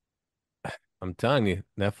packed. I'm telling you,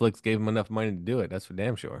 Netflix gave him enough money to do it. That's for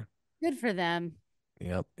damn sure. Good for them.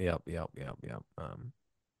 Yep.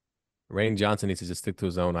 Rain Johnson needs to just stick to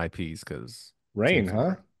his own IPs because Rain,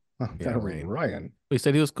 huh? Oh, Yeah, that was Rain. Ryan. he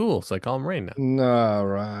said he was cool, so I call him Rain now. No,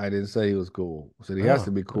 Ryan. I didn't say he was cool. I said he has Oh,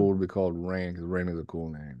 to be cool to be called Rain because Rain is a cool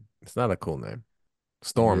name. It's not a cool name. It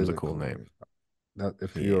Storm's is a cool name. Now,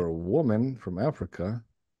 if Yeah. you're a woman from Africa,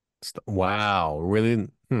 Wow, really?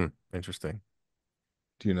 Interesting.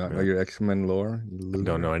 do you not know Yeah. your X-Men lore? You I loser?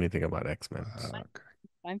 don't know anything about X-Men. Okay.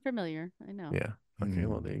 I'm familiar. I know. Yeah. Okay,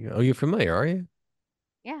 well, there you go. Oh, you're familiar, are you?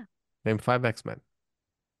 Yeah. Name 5 X-Men.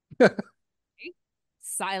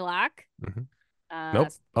 Psylocke. Mhm. Uh, Nope.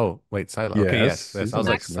 Oh, wait, Psylocke. Okay, yes. Yes, he's I was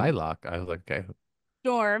an like, X-Men. Psylocke. I was like, okay.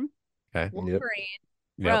 Storm. Okay. Wolverine.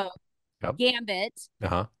 Yep. Rogue. Yep. Gambit.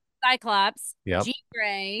 Uh-huh. Cyclops. Yep. Jean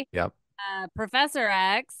Grey. Yep. Professor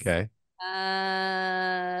X. Okay.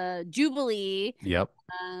 Jubilee. Yep.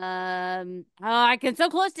 I can so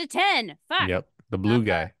close to 10. Fuck. Yep. The blue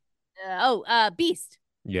guy. Beast.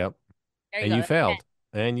 Yep. There you And go. you failed.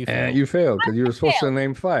 And you failed. And you failed because you were supposed to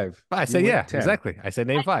name 5. I You said, went yeah, 10. exactly. I said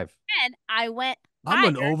name 5. And I went. I'm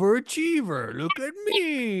an higher. overachiever. Look at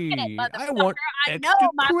me. I motherfucker. want I extra know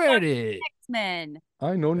my credit. X-Men.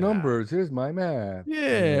 I know numbers. Here's my math.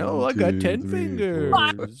 Yeah. Oh, 1, I got 2, 10 3, fingers.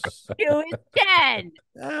 4. 2 is 10.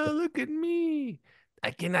 Oh, look at me.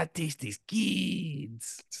 I cannot teach these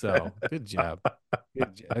kids. So, good job.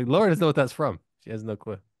 Good job. Laura doesn't know what that's from. She has no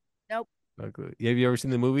clue. Nope. No clue. Have you ever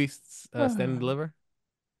seen the movie Stand and Deliver?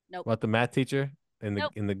 Nope. About the math teacher in the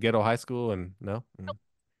Nope. in the ghetto high school and no? Nope.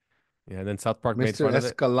 Yeah, and then South Park made Mr. fun of it.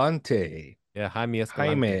 Escalante. Yeah, Jaime Escalante.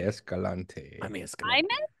 Jaime Escalante. Jaime Escalante.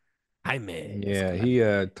 Jaime Yeah, Escalante.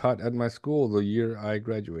 he taught at my school the year I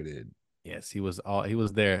graduated. Yes, he was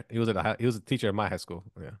there. He was a teacher at my high school.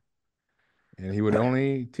 Yeah. And he would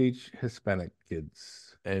only teach Hispanic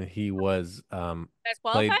kids. And he was That's played.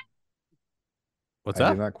 qualified. What's I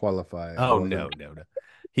up? did not qualify. Oh no.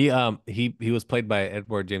 He was played by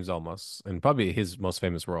Edward James Olmos and probably his most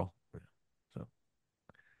famous role.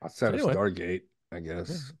 Outside anyway. of Stargate, I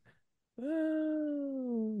guess.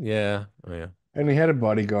 Yeah. Oh yeah. And he had a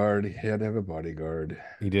bodyguard. He had to have a bodyguard.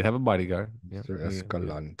 He did have a bodyguard. Yeah. Mr.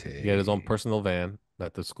 Escalante. He had his own personal van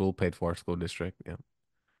that the school paid for, school district. Yeah.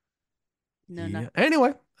 No, Yeah. no. Anyway,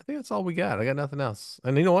 I think that's all we got. I got nothing else.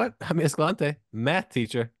 And you know what? I'm Escalante, math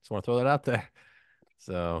teacher. Just want to throw that out there.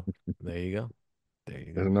 So there you go. There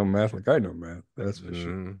you There's go. no math like I know math. That's for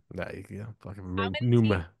sure. There you go. Fucking How many new teams?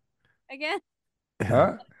 math. Again.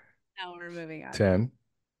 Huh? Now we're moving on. 10.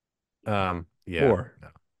 Yeah. 4. No,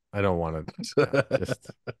 I don't want to. Just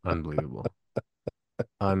unbelievable.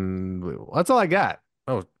 Unbelievable. That's all I got.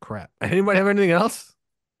 Oh crap. Anybody have anything else?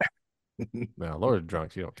 No, Laura's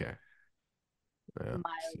drunk. She don't care. Yeah.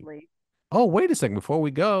 Mildly. Oh, wait a second. Before we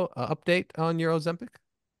go, update on your Ozempic.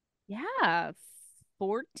 Yeah.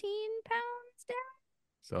 14 pounds down.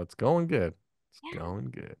 So it's going good. It's Yeah. going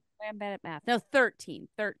good. I'm bad at math. No, 13.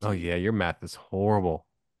 13. Oh yeah, your math is horrible.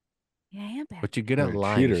 Yeah, I am bad. But you're good You're at a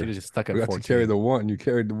lying. You cheater. should have just stuck at You got 14. to carry the 1. You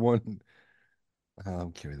carried the 1.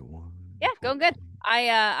 Carry the 1. Yeah, going good.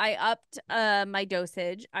 I upped my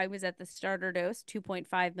dosage. I was at the starter dose,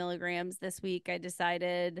 2.5 milligrams this week. I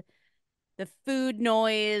decided the food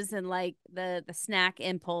noise and like the snack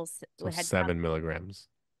impulse So had 7 milligrams.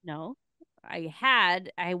 no. I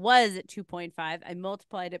was at 2.5. I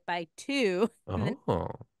multiplied it by 2 and then Oh.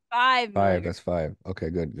 5 5. milligrams. That's 5. Okay,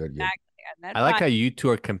 good. Exactly. And that's I like why how you two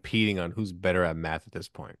are competing on who's better at math at this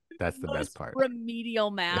point. That's the best most part. remedial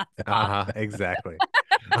math. Exactly.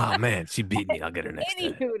 Oh man, she beat me. I'll get her next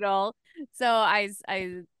time. Anyhoodle. So I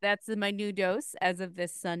that's my new dose as of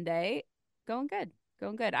this Sunday. Going good.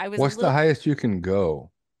 Going good. I was What's the highest you can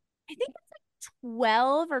go? I think it's like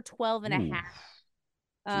 12 or 12 and a Ooh, half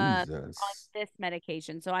on Jesus. this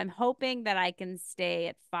medication. So I'm hoping that I can stay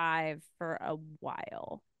at 5 for a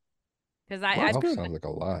while. Because I Wow, have sounds like a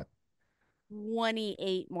lot.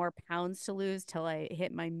 28 more pounds to lose till I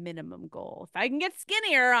hit my minimum goal. If I can get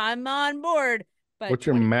skinnier, I'm on board. But What's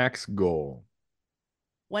your max goal?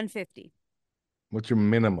 150. What's your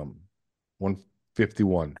minimum?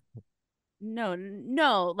 151.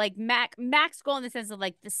 No, like max goal in the sense of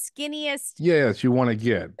like the skinniest. Yes, you want to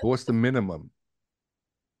get. But what's the minimum?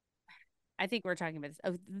 I think we're talking about this.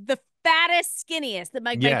 Oh, the fattest, skinniest.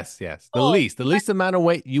 That Yes. The goal least amount of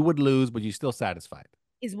weight you would lose, but you're still satisfied.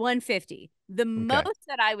 is 150. The most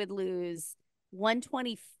that I would lose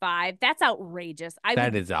 125. That's outrageous.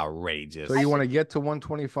 That is outrageous. So you want to get to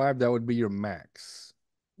 125? That would be your max.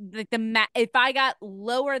 like the if I got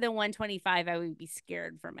lower than 125, I would be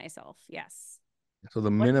scared for myself. Yes. So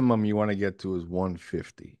the minimum you want to get to is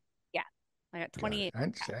 150. Yeah. I got 28.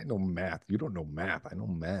 I know math. You don't know math. I know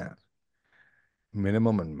math.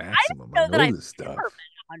 Minimum and I maximum. don't know I that know this stuff.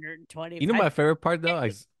 120. You know my favorite part though?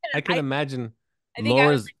 I can imagine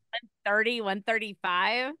Laura's 130,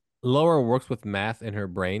 135. Laura works with math in her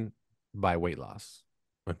brain by weight loss.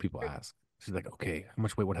 When people ask, she's like, "Okay, how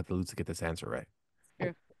much weight would I have to lose to get this answer right?"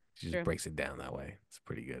 True. She just breaks it down that way. It's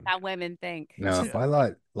pretty good. How women think. Now, if I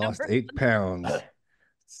lost 8 pounds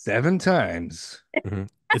 7 times,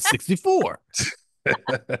 it's 64.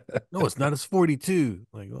 No, it's not. It's 42.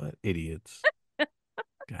 Like, what? Idiots.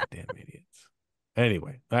 Goddamn idiots.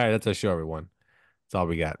 Anyway, all right, that's our show, everyone. That's all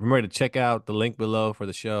we got. Remember to check out the link below for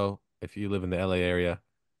the show. If you live in the LA area,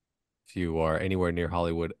 if you are anywhere near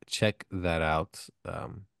Hollywood, check that out.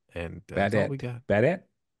 And that's all we got. Batette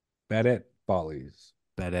Follies.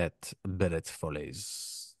 Batette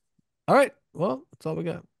Follies. All right. Well, that's all we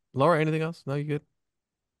got. Laura, anything else? No, you good?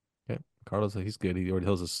 Okay. Carlos, he's good. He already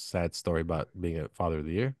tells a sad story about being a father of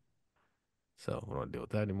the year. So we don't want to deal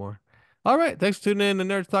with that anymore. All right. Thanks for tuning in to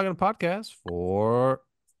Nerds Talking Podcast for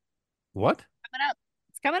what? Coming up.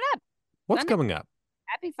 It's coming up. What's Sunday. coming up?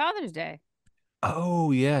 Happy Father's Day.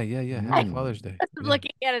 Oh, yeah. Happy Father's Day. Yeah.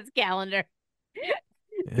 Looking at his calendar.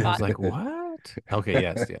 Yeah, I was like, what? Okay,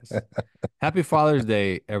 yes. Happy Father's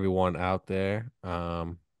Day, everyone out there.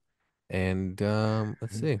 Let's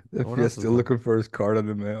see. If you're still looking for his card in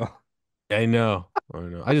the mail. I know.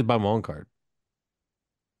 I just buy my own card.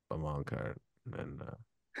 And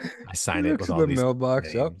I sign it with all these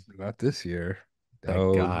mailbox names. up. Not this year.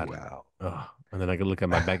 Thank God. Wow. Oh, and then I can look at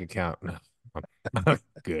my bank account.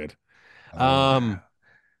 Good. Wow.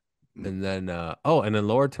 And then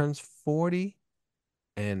Laura turns 40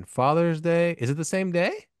 and Father's Day. Is it the same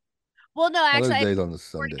day? Well, no, actually, Father's Day's on the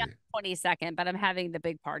Sunday. 22nd, but I'm having the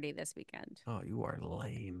big party this weekend. Oh, you are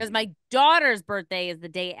lame. Because my daughter's birthday is the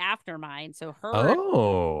day after mine, so her.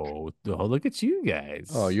 Oh, look at you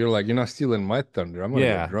guys. Oh, you're not stealing my thunder. I'm gonna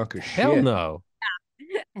get drunk as Hell shit. no.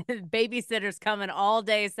 Babysitter's coming all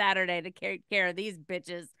day Saturday to take care of these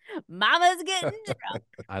bitches. Mama's getting drunk.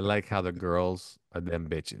 I like how the girls are them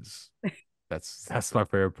bitches. That's my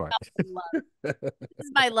favorite part. This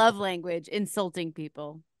is my love language, insulting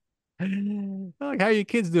people. Like, how are your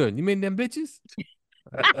kids doing? You mean them bitches?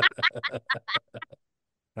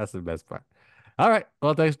 That's the best part. All right.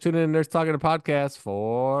 Well, thanks for tuning in to Nerds Talking to Podcast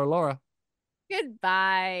for Laura.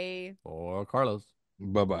 Goodbye. For Carlos.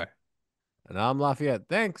 Bye-bye. And I'm Lafayette.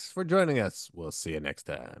 Thanks for joining us. We'll see you next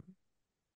time.